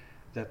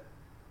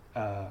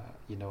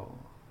you know,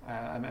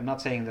 I'm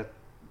not saying that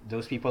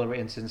those people were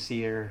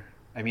insincere.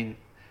 I mean,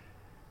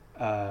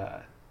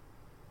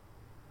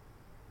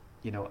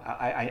 you know,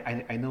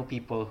 I know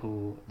people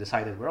who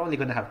decided we're only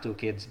going to have 2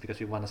 kids because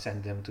we want to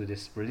send them to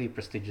this really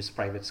prestigious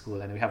private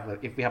school, and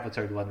if we have a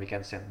third one, we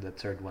can send the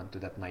third one to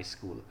that nice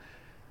school.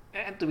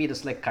 And to me,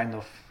 that's like kind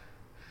of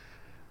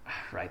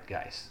right,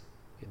 guys.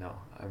 You know,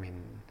 I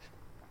mean,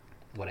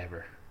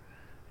 whatever.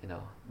 You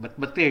know,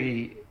 but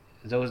clearly,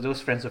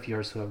 those friends of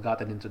yours who have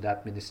gotten into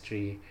that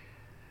ministry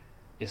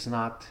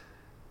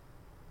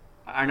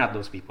are not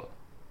those people,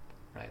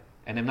 right?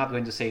 And I'm not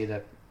going to say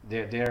that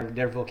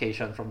their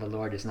vocation from the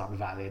Lord is not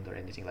valid or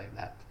anything like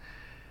that.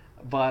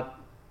 But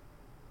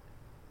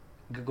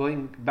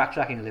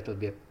backtracking a little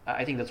bit,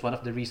 I think that's one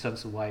of the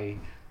reasons why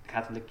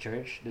Catholic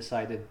Church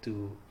decided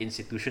to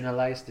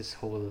institutionalize this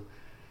whole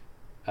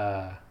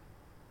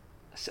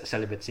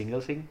celibate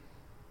single thing,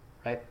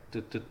 right?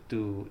 To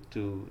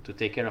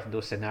take care of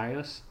those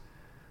scenarios.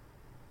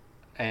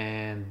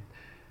 And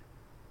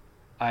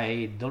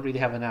I don't really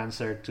have an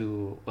answer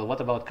to, well,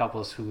 what about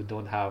couples who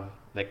don't have,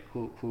 like,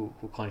 who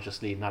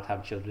consciously not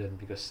have children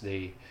because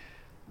they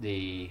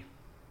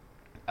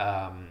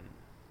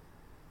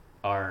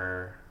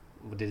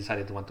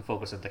decided to want to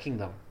focus on the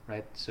kingdom,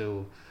 right?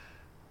 So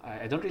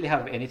I don't really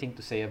have anything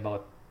to say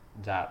about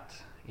that,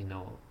 you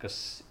know,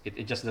 because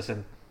it just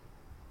doesn't,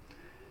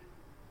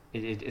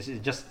 it's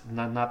just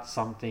not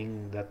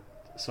something that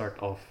sort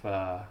of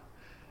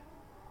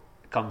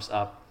comes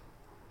up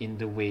in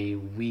the way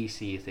we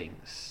see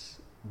things.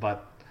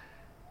 But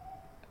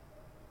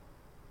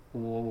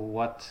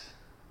what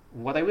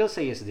I will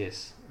say is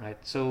this, right?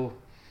 So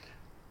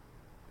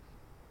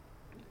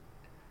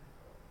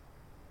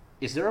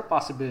is there a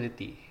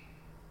possibility,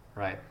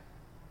 right,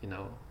 you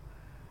know,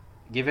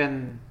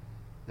 given,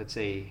 let's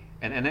say,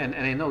 and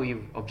I know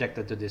you've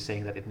objected to this,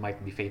 saying that it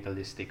might be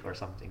fatalistic or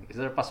something, is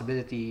there a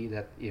possibility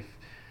that if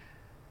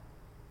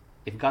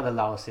God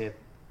allows it,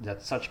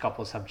 that such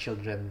couples have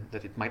children,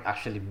 that it might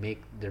actually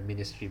make their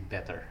ministry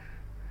better,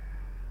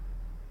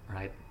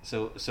 right?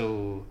 So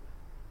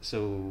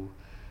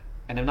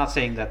and I'm not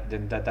saying that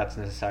that's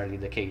necessarily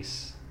the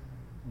case,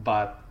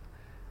 but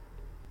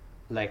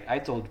like I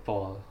told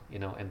Paul, you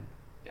know, and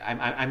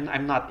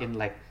I'm not in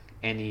like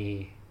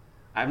any,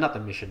 I'm not a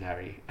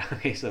missionary.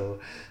 Okay,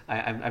 so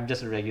I'm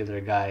just a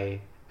regular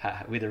guy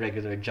with a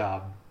regular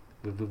job,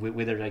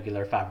 with a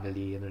regular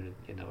family, and,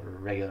 you know,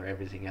 regular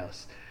everything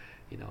else,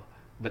 you know.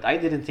 But I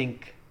didn't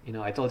think, you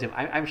know, I told him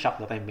I'm shocked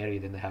that I'm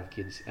married and I have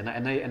kids, and I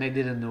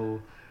didn't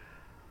know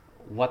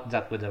what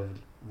that would have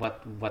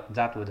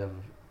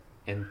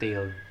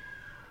entailed.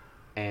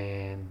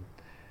 And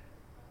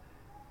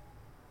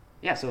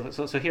yeah,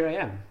 so here I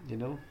am, you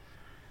know.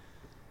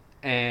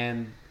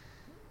 And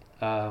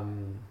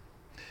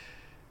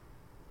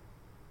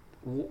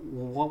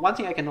one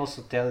thing I can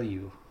also tell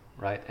you,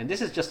 right, and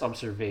this is just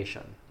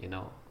observation, you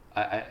know,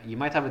 you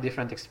might have a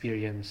different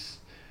experience,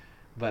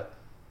 but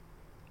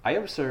I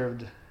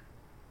observed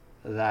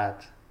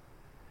that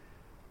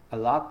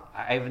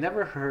I've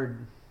never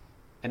heard,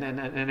 and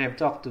I've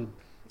talked to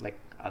like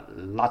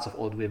lots of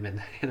old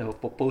women, you know,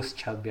 post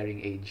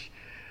childbearing age.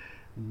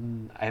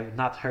 I have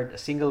not heard a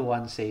single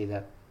one say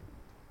that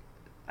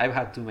I've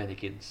had too many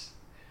kids.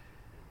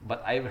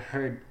 But I've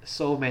heard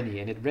so many,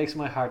 and it breaks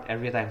my heart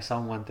every time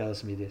someone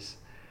tells me this,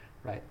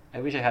 right?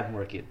 I wish I had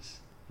more kids.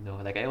 You know,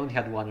 like I only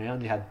had 1, or I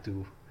only had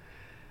 2.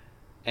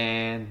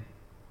 And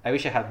I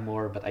wish I had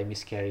more, but I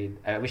miscarried.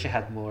 I wish I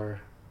had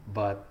more,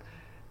 but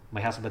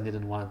my husband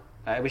didn't want.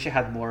 I wish I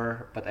had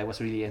more, but I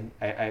was really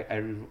I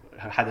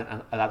had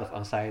a lot of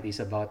anxieties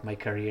about my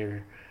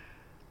career.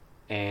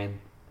 And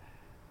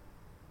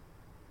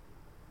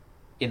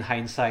in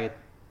hindsight,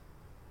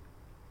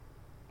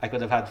 I could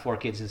have had 4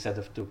 kids instead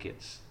of 2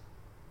 kids.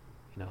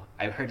 You know,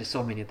 I've heard it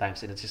so many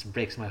times, and it just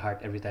breaks my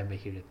heart every time I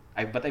hear it.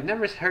 But I've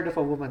never heard of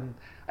a woman.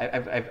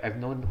 I've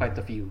known quite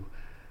a few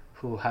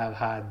who have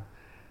had,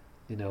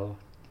 you know,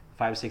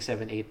 5, 6,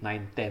 7, 8,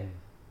 9, 10,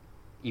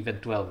 even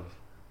 12.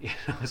 You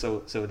know,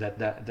 so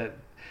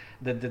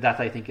that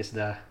I think is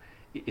the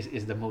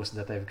most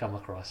that I've come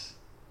across.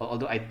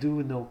 Although I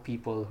do know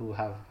people who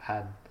have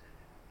had,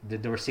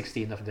 there were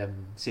 16 of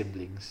them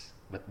siblings,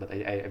 but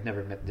I've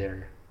never met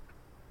their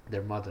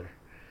mother,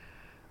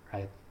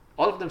 right?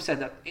 All of them said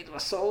that it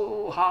was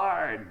so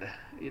hard,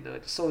 you know,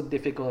 it's so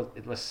difficult.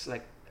 It was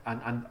like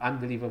an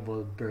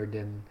unbelievable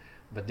burden,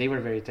 but they were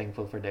very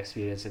thankful for the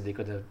experience, and they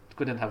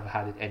couldn't have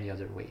had it any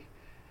other way.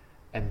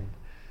 And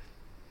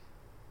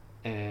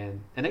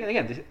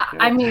again, this,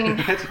 I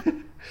mean,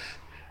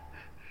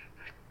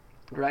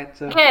 right?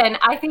 So again,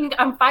 I think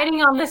I'm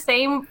fighting on the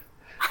same.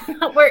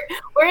 we're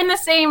in the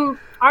same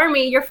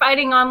army. You're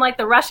fighting on like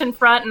the Russian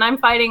front, and I'm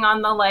fighting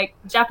on the like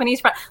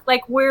Japanese front.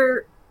 Like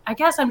I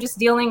guess I'm just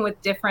dealing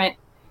with different,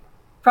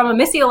 from a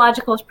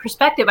missiological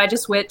perspective. I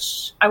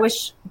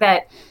wish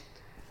that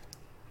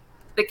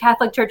the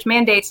Catholic Church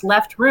mandates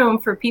left room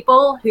for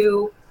people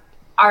who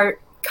are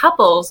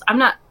couples. I'm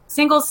not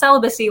single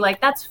celibacy,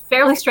 like that's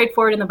fairly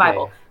straightforward in the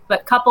Bible. Yeah.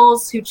 But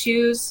couples who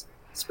choose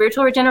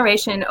spiritual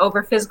regeneration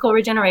over physical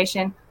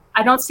regeneration,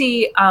 I don't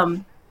see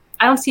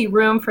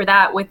room for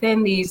that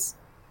within these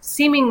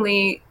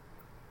seemingly,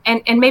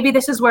 and maybe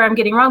this is where I'm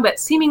getting wrong, but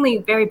seemingly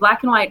very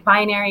black and white,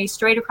 binary,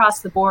 straight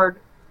across the board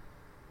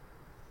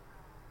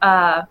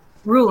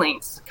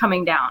rulings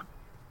coming down.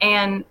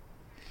 And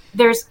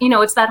there's,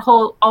 it's that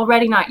whole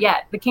already not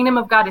yet. The kingdom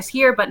of God is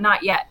here, but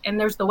not yet. And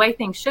there's the way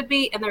things should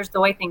be, and there's the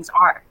way things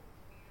are.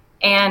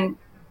 And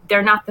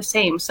they're not the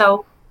same.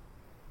 So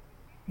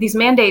these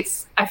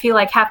mandates, I feel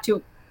like, have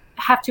to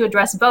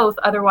address both.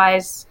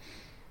 Otherwise,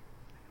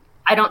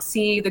 I don't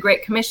see the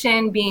Great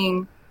Commission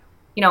being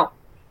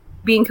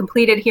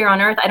completed here on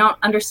earth. I don't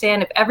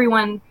understand if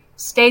everyone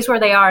stays where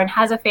they are and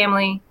has a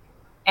family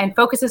and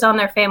focuses on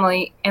their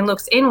family and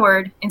looks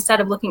inward instead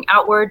of looking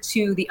outward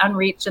to the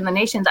unreached and the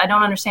nations. I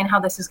don't understand how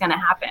this is going to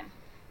happen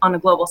on a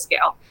global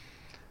scale.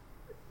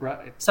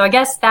 Right. So I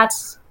guess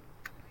that's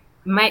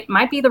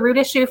might be the root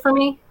issue for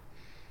me.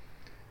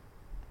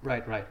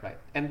 Right.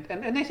 And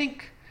I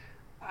think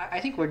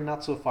we're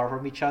not so far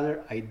from each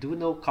other. I do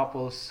know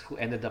couples who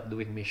ended up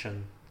doing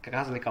mission,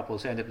 Catholic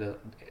couples who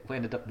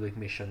ended up doing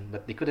mission,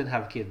 but they couldn't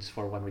have kids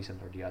for one reason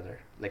or the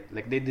other.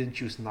 Like they didn't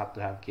choose not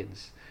to have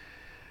kids.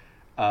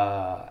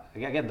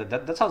 Again,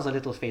 that sounds a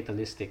little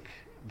fatalistic,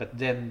 but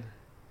then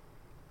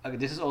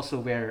this is also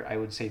where I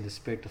would say the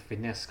spirit of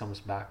finesse comes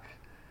back,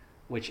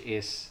 which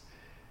is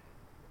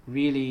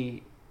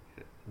really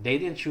they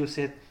didn't choose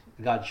it,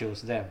 God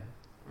chose them,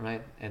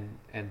 right?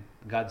 And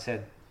God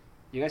said,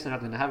 you guys are not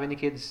going to have any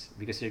kids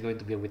because you're going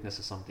to be a witness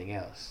to something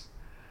else,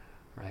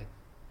 right?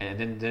 And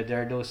then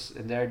there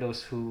are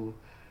those who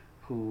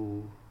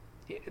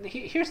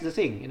here's the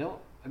thing,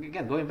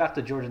 again, going back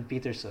to Jordan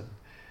Peterson,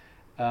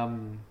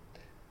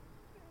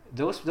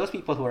 those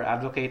people who are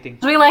advocating,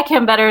 we like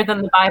him better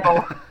than the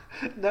Bible.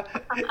 No,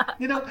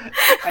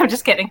 I'm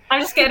just kidding.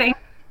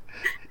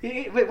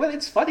 Well,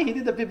 it's funny, he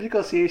did a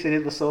biblical series and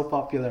it was so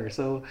popular,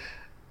 so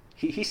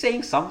he's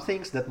saying some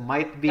things that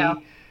might be,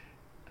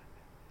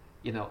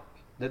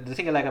 the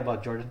thing I like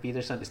about Jordan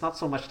Peterson is not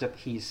so much that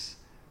he's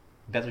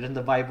better than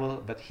the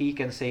Bible, but he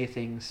can say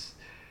things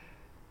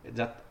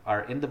that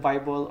are in the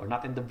Bible or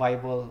not in the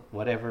Bible,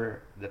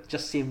 whatever, that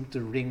just seem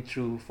to ring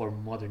true for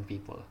modern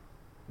people,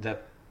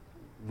 that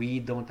we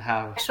don't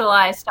have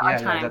actualized our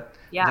time.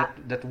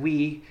 That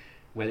we,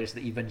 whether it's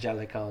the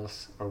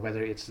evangelicals or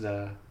whether it's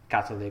the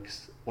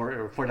Catholics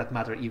or for that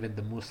matter even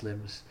the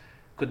Muslims,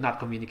 could not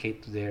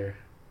communicate to their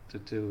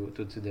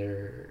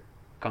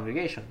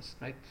congregations,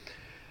 right?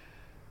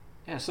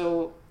 Yeah.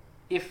 So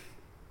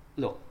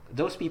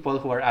those people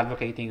who are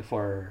advocating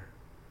for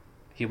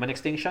human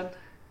extinction,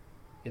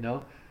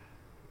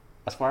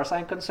 as far as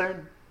I'm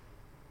concerned,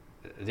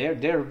 they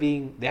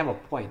have a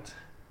point,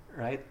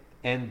 right?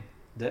 And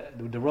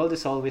the world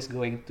is always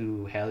going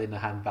to hell in a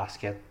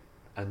handbasket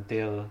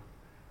until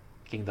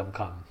kingdom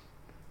come,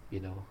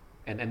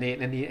 and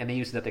they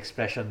use that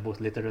expression both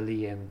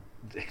literally and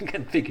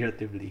and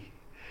figuratively,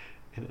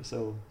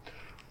 so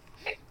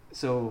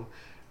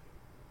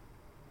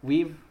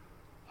we've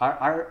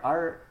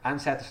our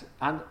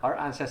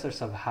ancestors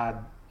have had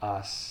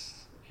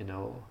us,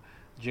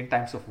 during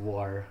times of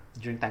war,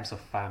 during times of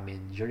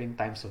famine, during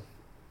times of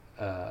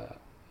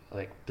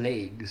like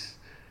plagues,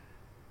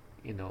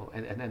 and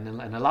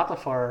a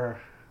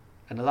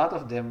lot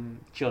of them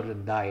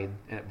children died,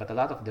 but a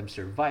lot of them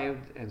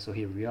survived, and so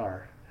here we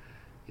are.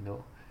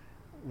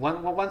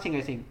 One thing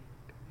I think,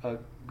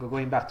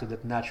 going back to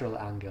that natural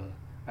angle,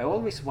 I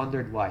always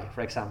wondered why,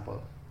 for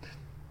example,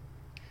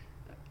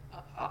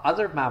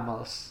 other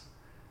mammals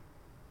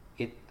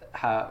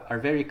are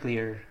very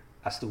clear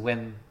as to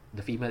when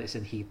the female is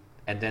in heat,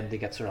 and then they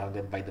get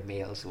surrounded by the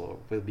males who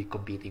will be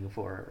competing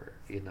for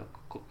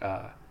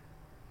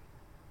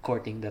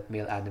courting that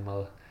male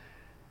animal.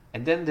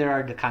 And then there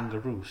are the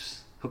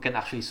kangaroos who can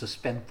actually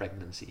suspend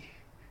pregnancy,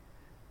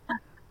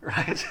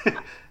 right?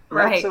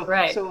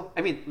 Right. So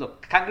I mean,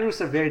 look, kangaroos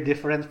are very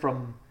different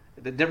from,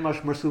 they're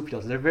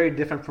marsupials, they're very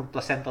different from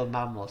placental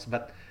mammals,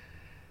 but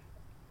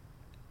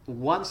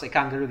once a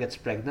kangaroo gets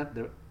pregnant,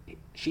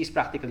 she's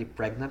practically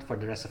pregnant for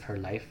the rest of her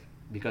life,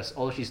 because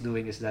all she's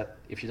doing is that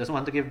if she doesn't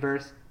want to give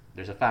birth,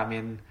 there's a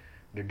famine,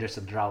 there's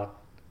a drought,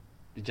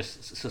 it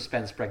just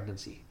suspends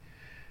pregnancy.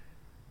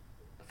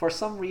 For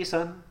some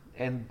reason,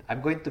 and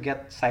I'm going to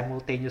get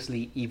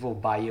simultaneously Evo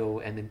Bio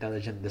and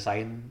intelligent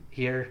design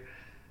here,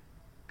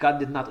 God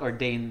did not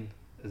ordain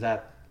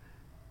that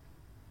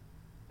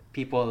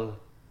people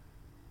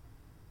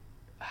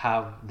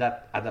have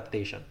that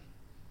adaptation,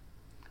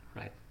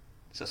 right?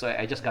 So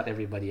I just got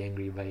everybody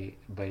angry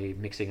by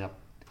mixing up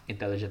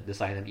intelligent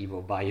design and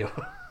Evo Bio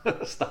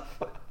stuff,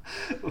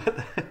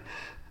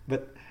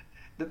 but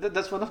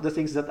that's one of the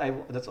things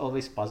that's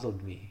always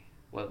puzzled me.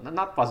 Well,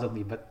 not puzzled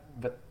me, but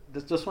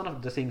that's just one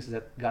of the things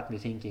that got me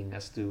thinking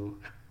as to,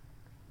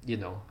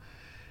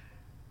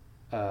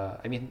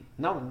 I mean,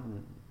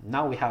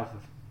 now we have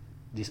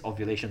these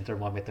ovulation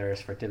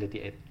thermometers,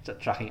 fertility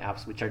tracking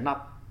apps, which are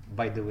not,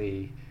 by the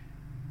way,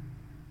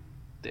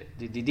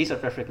 these are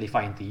perfectly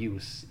fine to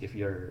use if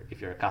you're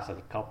a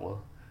Catholic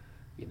couple,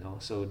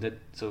 so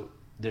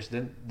there's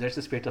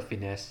the spirit of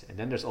finesse, and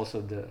then there's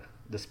also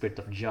the spirit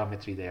of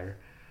geometry there.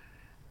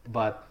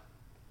 But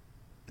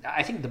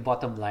I think the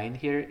bottom line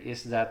here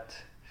is that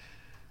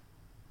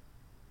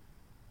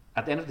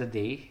at the end of the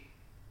day,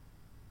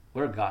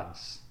 we're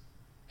gods,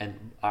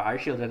 and our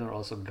children are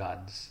also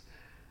gods.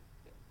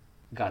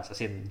 Gods,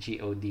 as in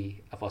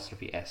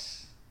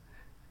God''s.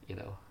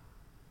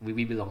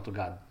 We belong to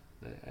God,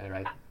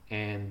 right?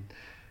 And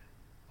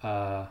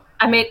I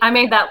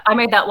made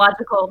that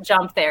logical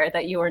jump there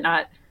that you were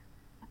not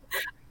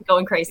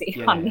going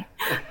crazy on me.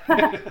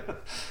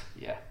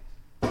 Yeah.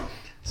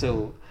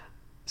 So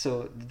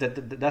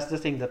that's the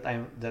thing that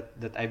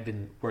I've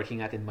been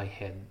working at in my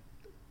head,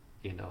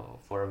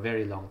 for a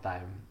very long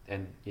time.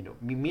 And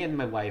me and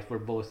my wife, we're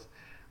both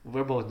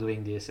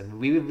doing this, and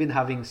we've been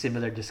having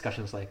similar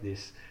discussions like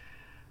this.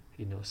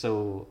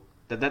 So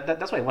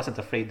that's why I wasn't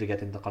afraid to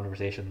get into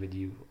conversation with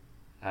you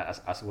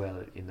as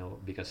well,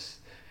 because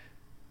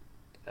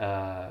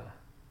I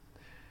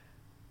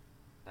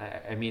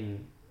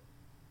mean,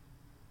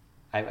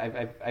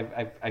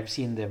 I've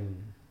seen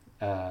them,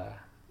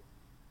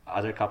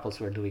 other couples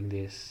who are doing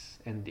this,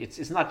 and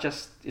it's not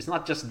just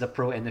the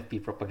pro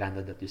NFP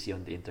propaganda that you see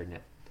on the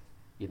internet.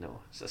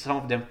 So some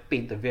of them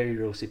paint a very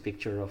rosy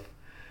picture of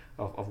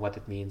what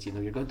it means.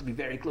 You're going to be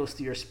very close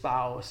to your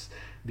spouse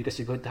because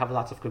you're going to have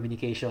lots of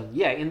communication.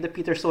 Yeah, in the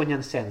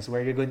Petersonian sense,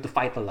 where you're going to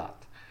fight a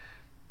lot.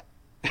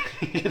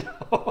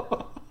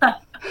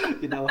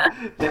 you know,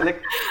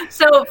 like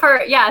so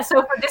for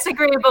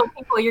disagreeable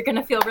people, you're going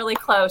to feel really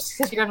close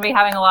because you're going to be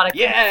having a lot of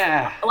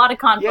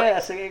conflict.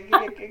 Yes,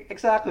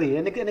 exactly,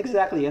 and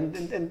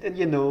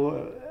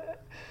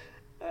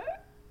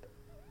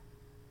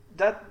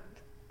that.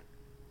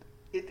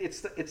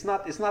 It's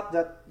not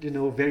that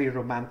very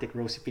romantic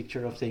rosy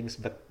picture of things,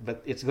 but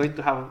you're going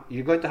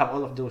to have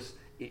all of those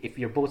if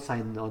you're both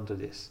signed on to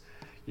this.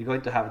 You're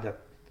going to have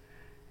that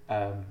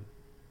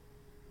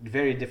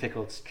very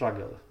difficult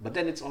struggle, but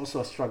then it's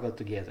also a struggle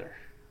together,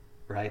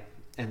 right?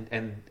 And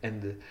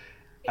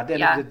at the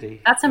end of the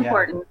day, that's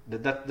important.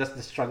 That's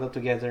the struggle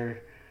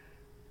together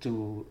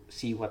to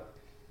see what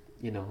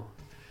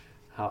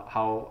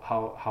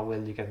how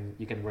well you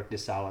can work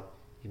this out,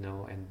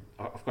 and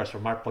of course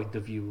from our point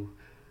of view,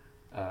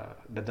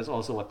 that's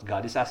also what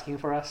God is asking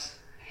for us,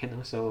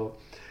 so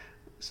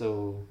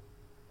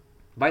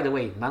by the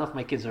way, none of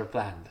my kids are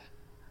planned,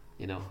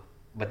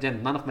 but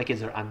then none of my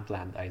kids are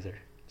unplanned either,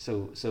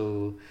 so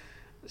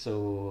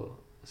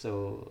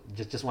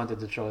just wanted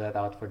to throw that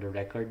out for the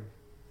record,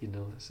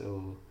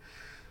 so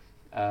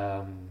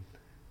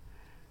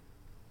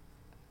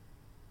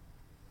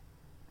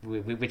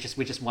which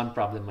is one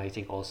problem, I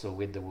think, also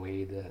with the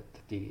way that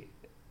the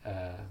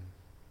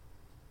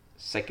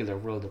secular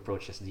world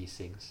approaches these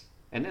things.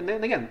 And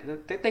then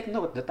again, take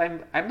note that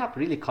I'm not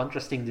really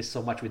contrasting this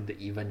so much with the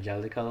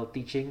evangelical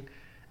teaching,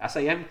 as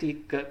I am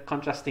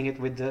contrasting it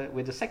with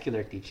the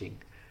secular teaching.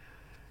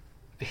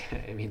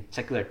 I mean,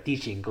 secular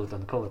teaching, quote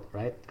unquote,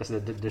 right? Because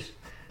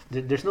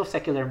there's no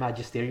secular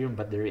magisterium,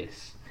 but there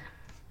is.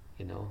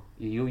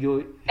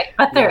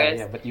 But there is.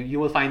 Yeah, but you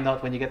will find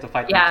out when you get to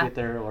fight on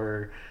Twitter,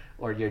 or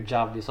your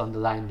job is on the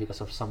line because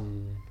of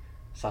some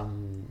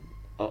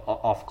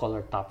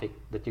off-color topic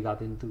that you got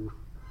into.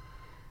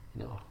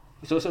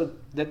 So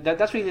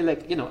that's really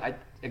like,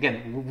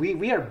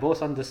 we are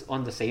both on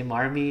the same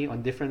army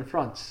on different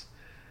fronts,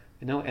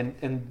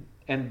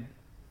 and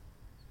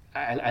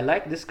I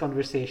like this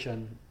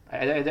conversation.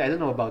 I don't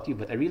know about you,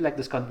 but I really like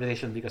this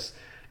conversation because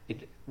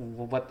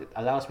what it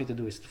allows me to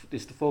do is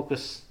to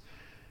focus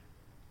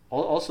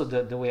also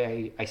the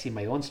way I see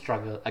my own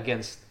struggle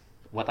against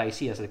what I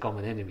see as the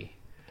common enemy,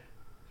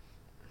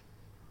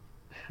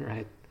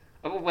 right?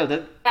 Oh, well,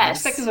 the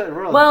secular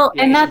world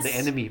and isn't that's the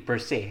enemy per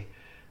se,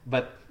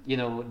 but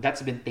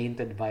that's been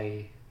tainted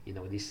by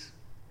these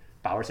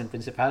powers and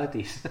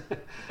principalities,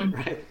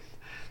 right?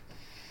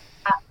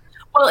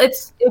 Well,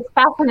 it's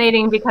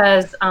fascinating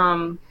because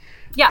I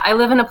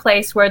live in a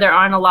place where there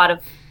aren't a lot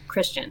of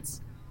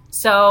Christians,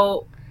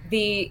 so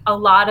a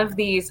lot of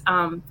these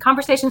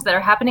conversations that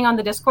are happening on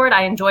the Discord,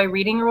 I enjoy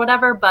reading or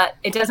whatever, but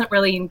it doesn't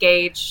really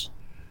engage.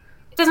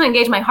 It doesn't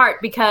engage my heart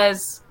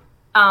because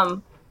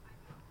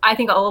I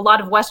think a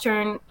lot of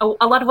Western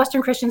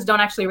Christians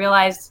don't actually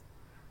realize,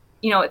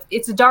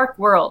 it's a dark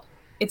world.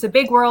 It's a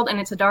big world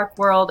and it's a dark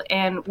world,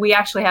 and we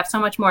actually have so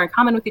much more in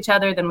common with each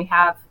other than we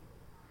have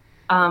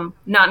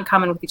not in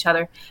common with each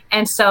other.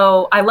 And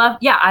so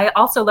I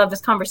also love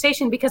this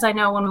conversation because I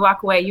know when we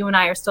walk away, you and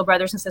I are still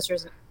brother and sister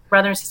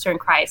in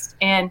Christ,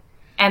 and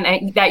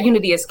that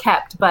unity is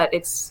kept. But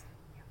this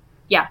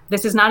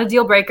is not a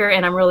deal breaker,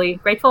 and I'm really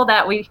grateful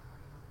that we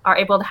are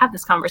able to have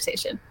this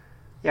conversation.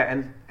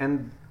 Yeah,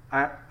 and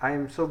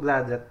I'm so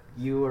glad that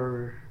you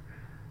are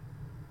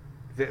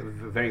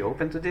very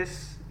open to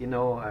this.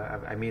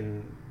 I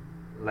mean,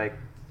 like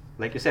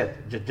you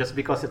said, just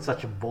because it's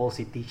such a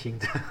ballsy teaching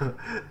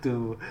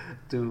to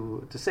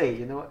say,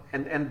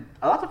 and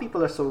a lot of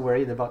people are so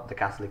worried about the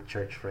Catholic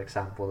Church, for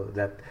example,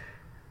 that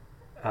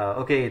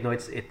Okay, no,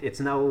 it's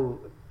now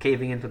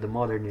caving into the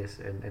modernists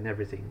and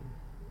everything.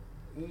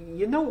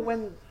 You know,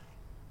 when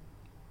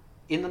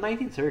in the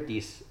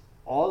 1930s,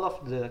 all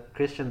of the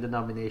Christian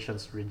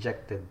denominations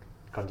rejected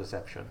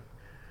contraception,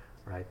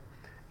 right?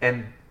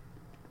 And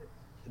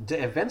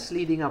the events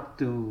leading up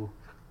to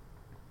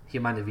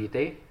Humanae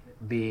Vitae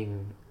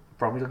being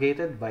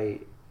promulgated by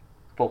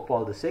Pope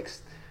Paul VI,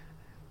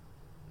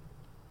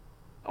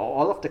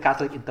 all of the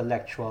Catholic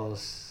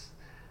intellectuals,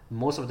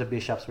 most of the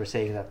bishops were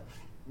saying that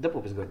the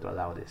Pope is going to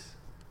allow this.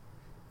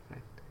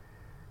 Right?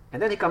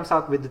 And then he comes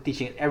out with the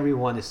teaching, and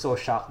everyone is so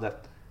shocked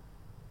that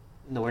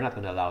no, we're not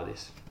going to allow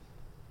this.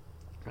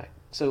 Right?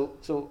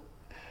 So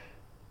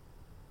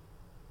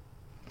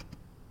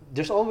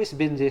there's always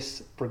been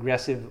this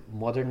progressive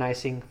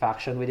modernizing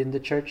faction within the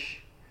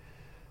church,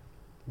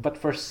 but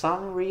for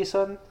some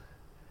reason,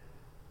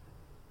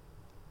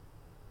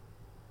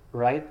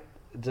 right,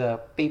 the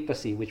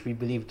papacy, which we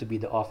believe to be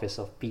the office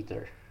of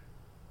Peter,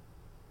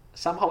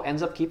 somehow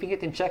ends up keeping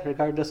it in check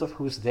regardless of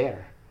who's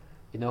there.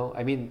 You know,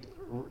 I mean,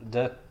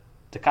 the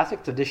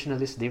Catholic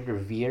traditionalists, they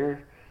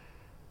revere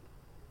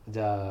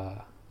the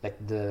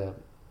the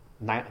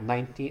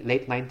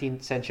late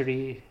 19th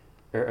century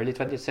or early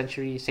 20th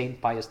century Saint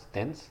Pius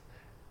X.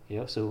 You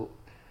know, so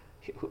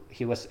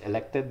he was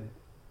elected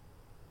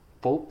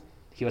Pope.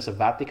 He was a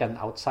Vatican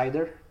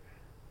outsider,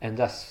 and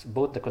thus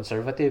both the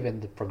conservative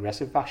and the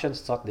progressive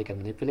factions thought they can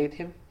manipulate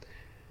him.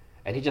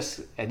 And he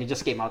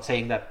just came out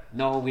saying that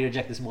no, we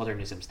reject this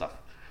modernism stuff.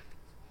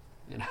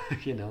 You know,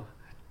 you know.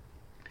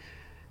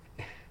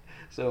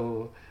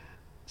 So,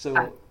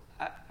 so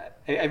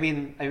I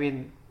mean,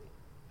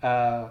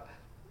 uh,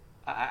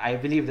 I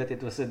believe that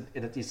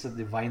that it's a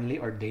divinely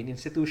ordained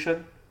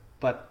institution.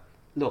 But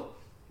look,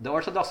 the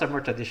Orthodox are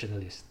more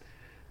traditionalist,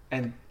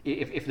 and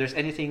if there's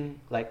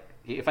anything, like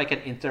if I can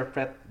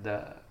interpret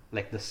the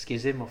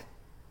schism of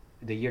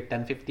the year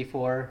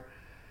 1054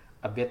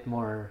 a bit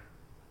more,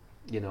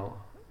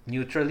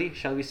 neutrally,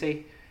 shall we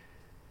say,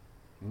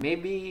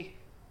 maybe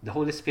the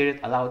Holy Spirit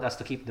allowed us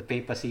to keep the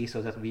papacy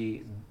so that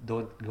we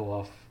don't go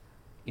off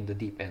in the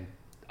deep end,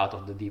 out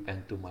of the deep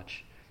end too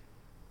much.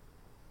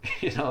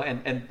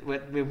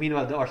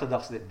 Meanwhile the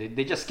Orthodox,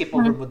 they just skip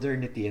over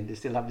modernity and they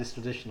still have this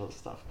traditional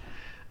stuff.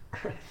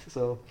 Right?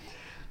 So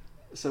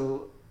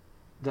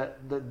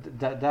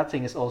that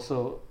thing is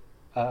also,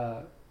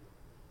 uh,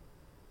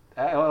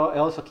 I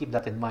also keep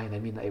that in mind. I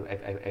mean,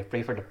 I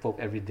pray for the Pope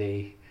every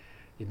day.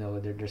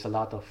 There's a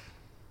lot of,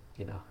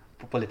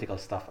 political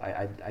stuff.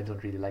 I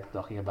don't really like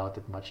talking about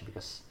it much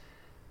because,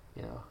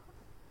 you know,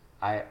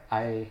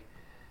 I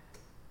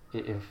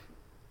if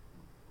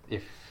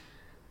if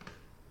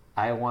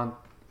I want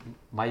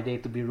my day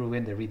to be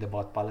ruined, I read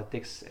about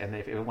politics, and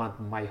if I want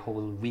my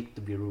whole week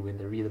to be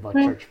ruined, I read about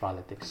church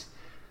politics.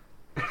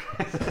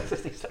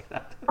 Things like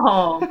that.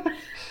 Oh,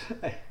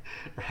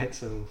 Right.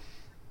 So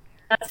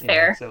that's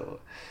fair.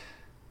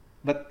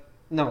 but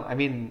no, I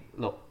mean,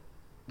 look,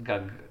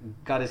 God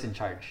is in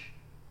charge.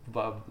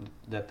 But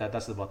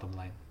that's the bottom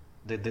line.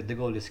 The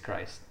goal is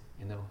Christ.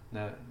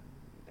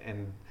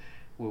 And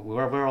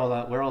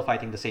we're all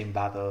fighting the same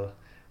battle.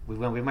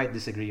 We might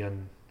disagree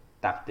on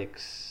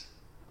tactics,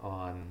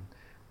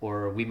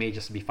 or we may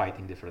just be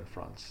fighting different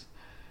fronts.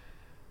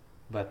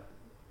 But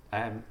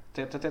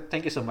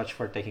thank you so much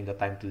for taking the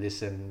time to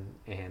listen.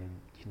 And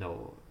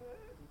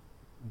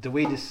the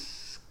way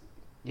this,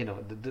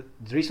 the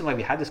reason why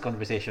we had this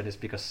conversation is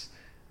because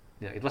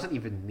it wasn't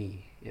even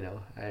me.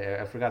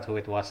 I forgot who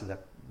it was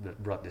that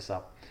brought this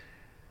up.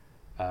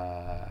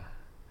 Uh,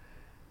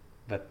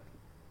 but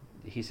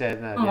he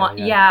said, Well,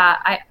 yeah,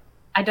 yeah,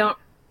 I don't.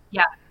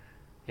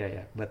 Yeah,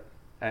 yeah. But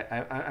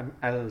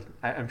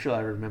I'm sure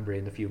I'll remember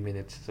in a few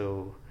minutes.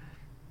 So,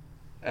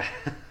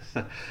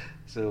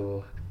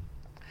 so,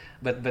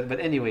 but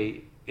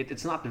anyway,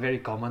 it's not very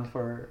common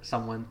for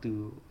someone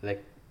to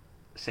like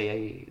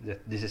say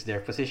that this is their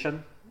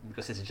position,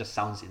 because it just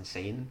sounds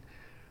insane,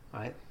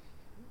 right?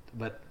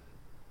 But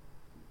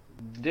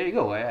there you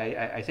go.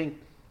 I think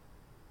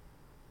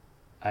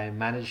I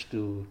managed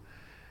to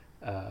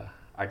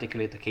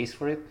articulate a case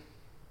for it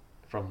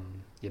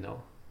from,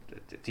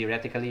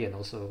 theoretically, and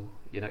also,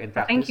 in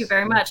thank you practice.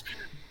 very much.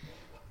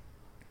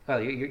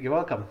 Well, you're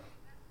welcome.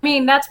 I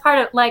mean, that's part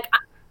of like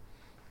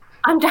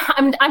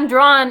I'm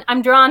drawn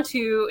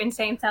to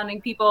insane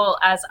sounding people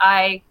as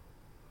I,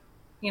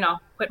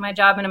 quit my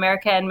job in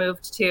America and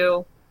moved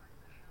to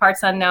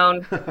parts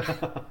unknown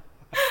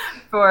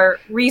for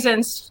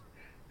reasons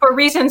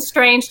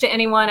strange to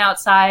anyone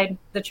outside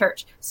the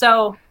church.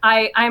 So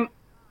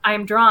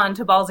I'm drawn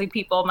to ballsy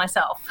people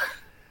myself.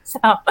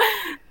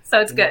 So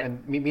it's good.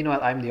 And meanwhile,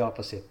 I'm the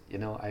opposite.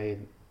 I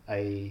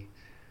I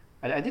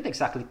didn't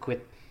exactly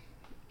quit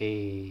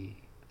a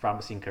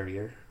promising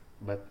career,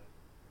 but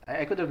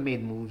I could have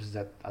made moves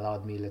that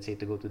allowed me, let's say,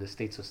 to go to the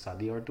States to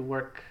study or to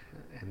work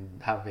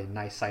and have a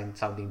nice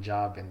sounding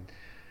job and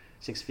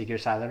six-figure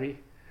salary.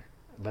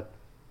 But,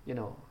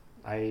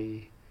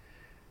 I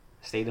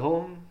stayed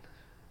home,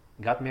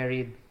 got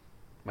married.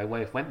 My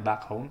wife went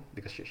back home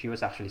because she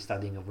was actually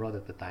studying abroad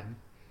at the time.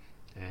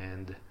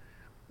 And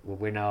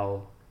we're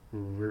now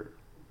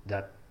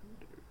that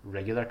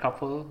regular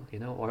couple,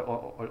 or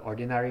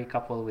ordinary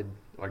couple with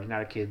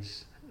ordinary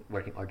kids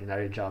working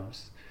ordinary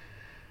jobs,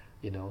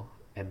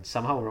 and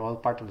somehow we're all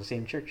part of the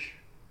same church,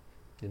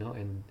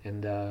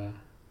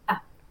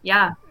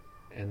 Yeah.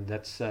 and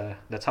that's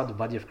how the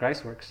body of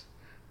Christ works.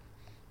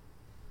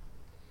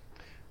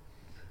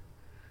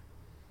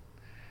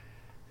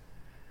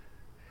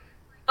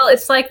 Well,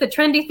 it's like the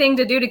trendy thing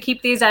to do to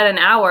keep these at an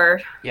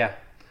hour. Yeah.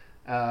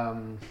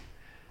 Um,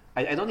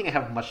 I don't think I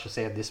have much to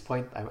say at this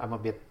point. I'm a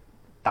bit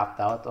tapped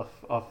out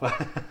of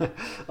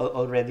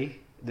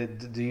already.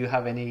 Do you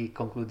have any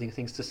concluding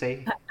things to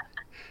say?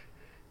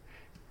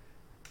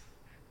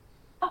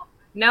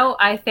 No,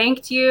 I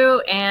thanked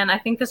you, and I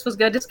think this was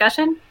good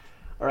discussion.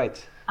 All right.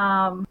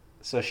 Um,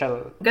 So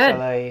shall Good.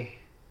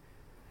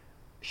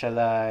 shall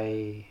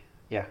I?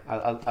 Yeah,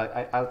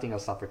 I'll think I'll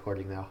stop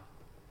recording now.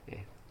 Yeah.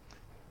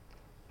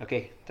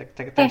 Okay.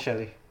 Thanks,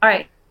 Shelly. All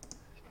right.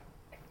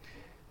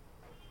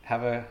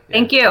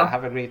 Thank you.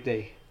 Have a great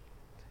day.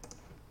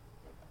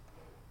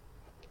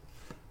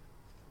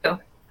 Bye.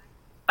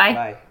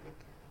 Bye.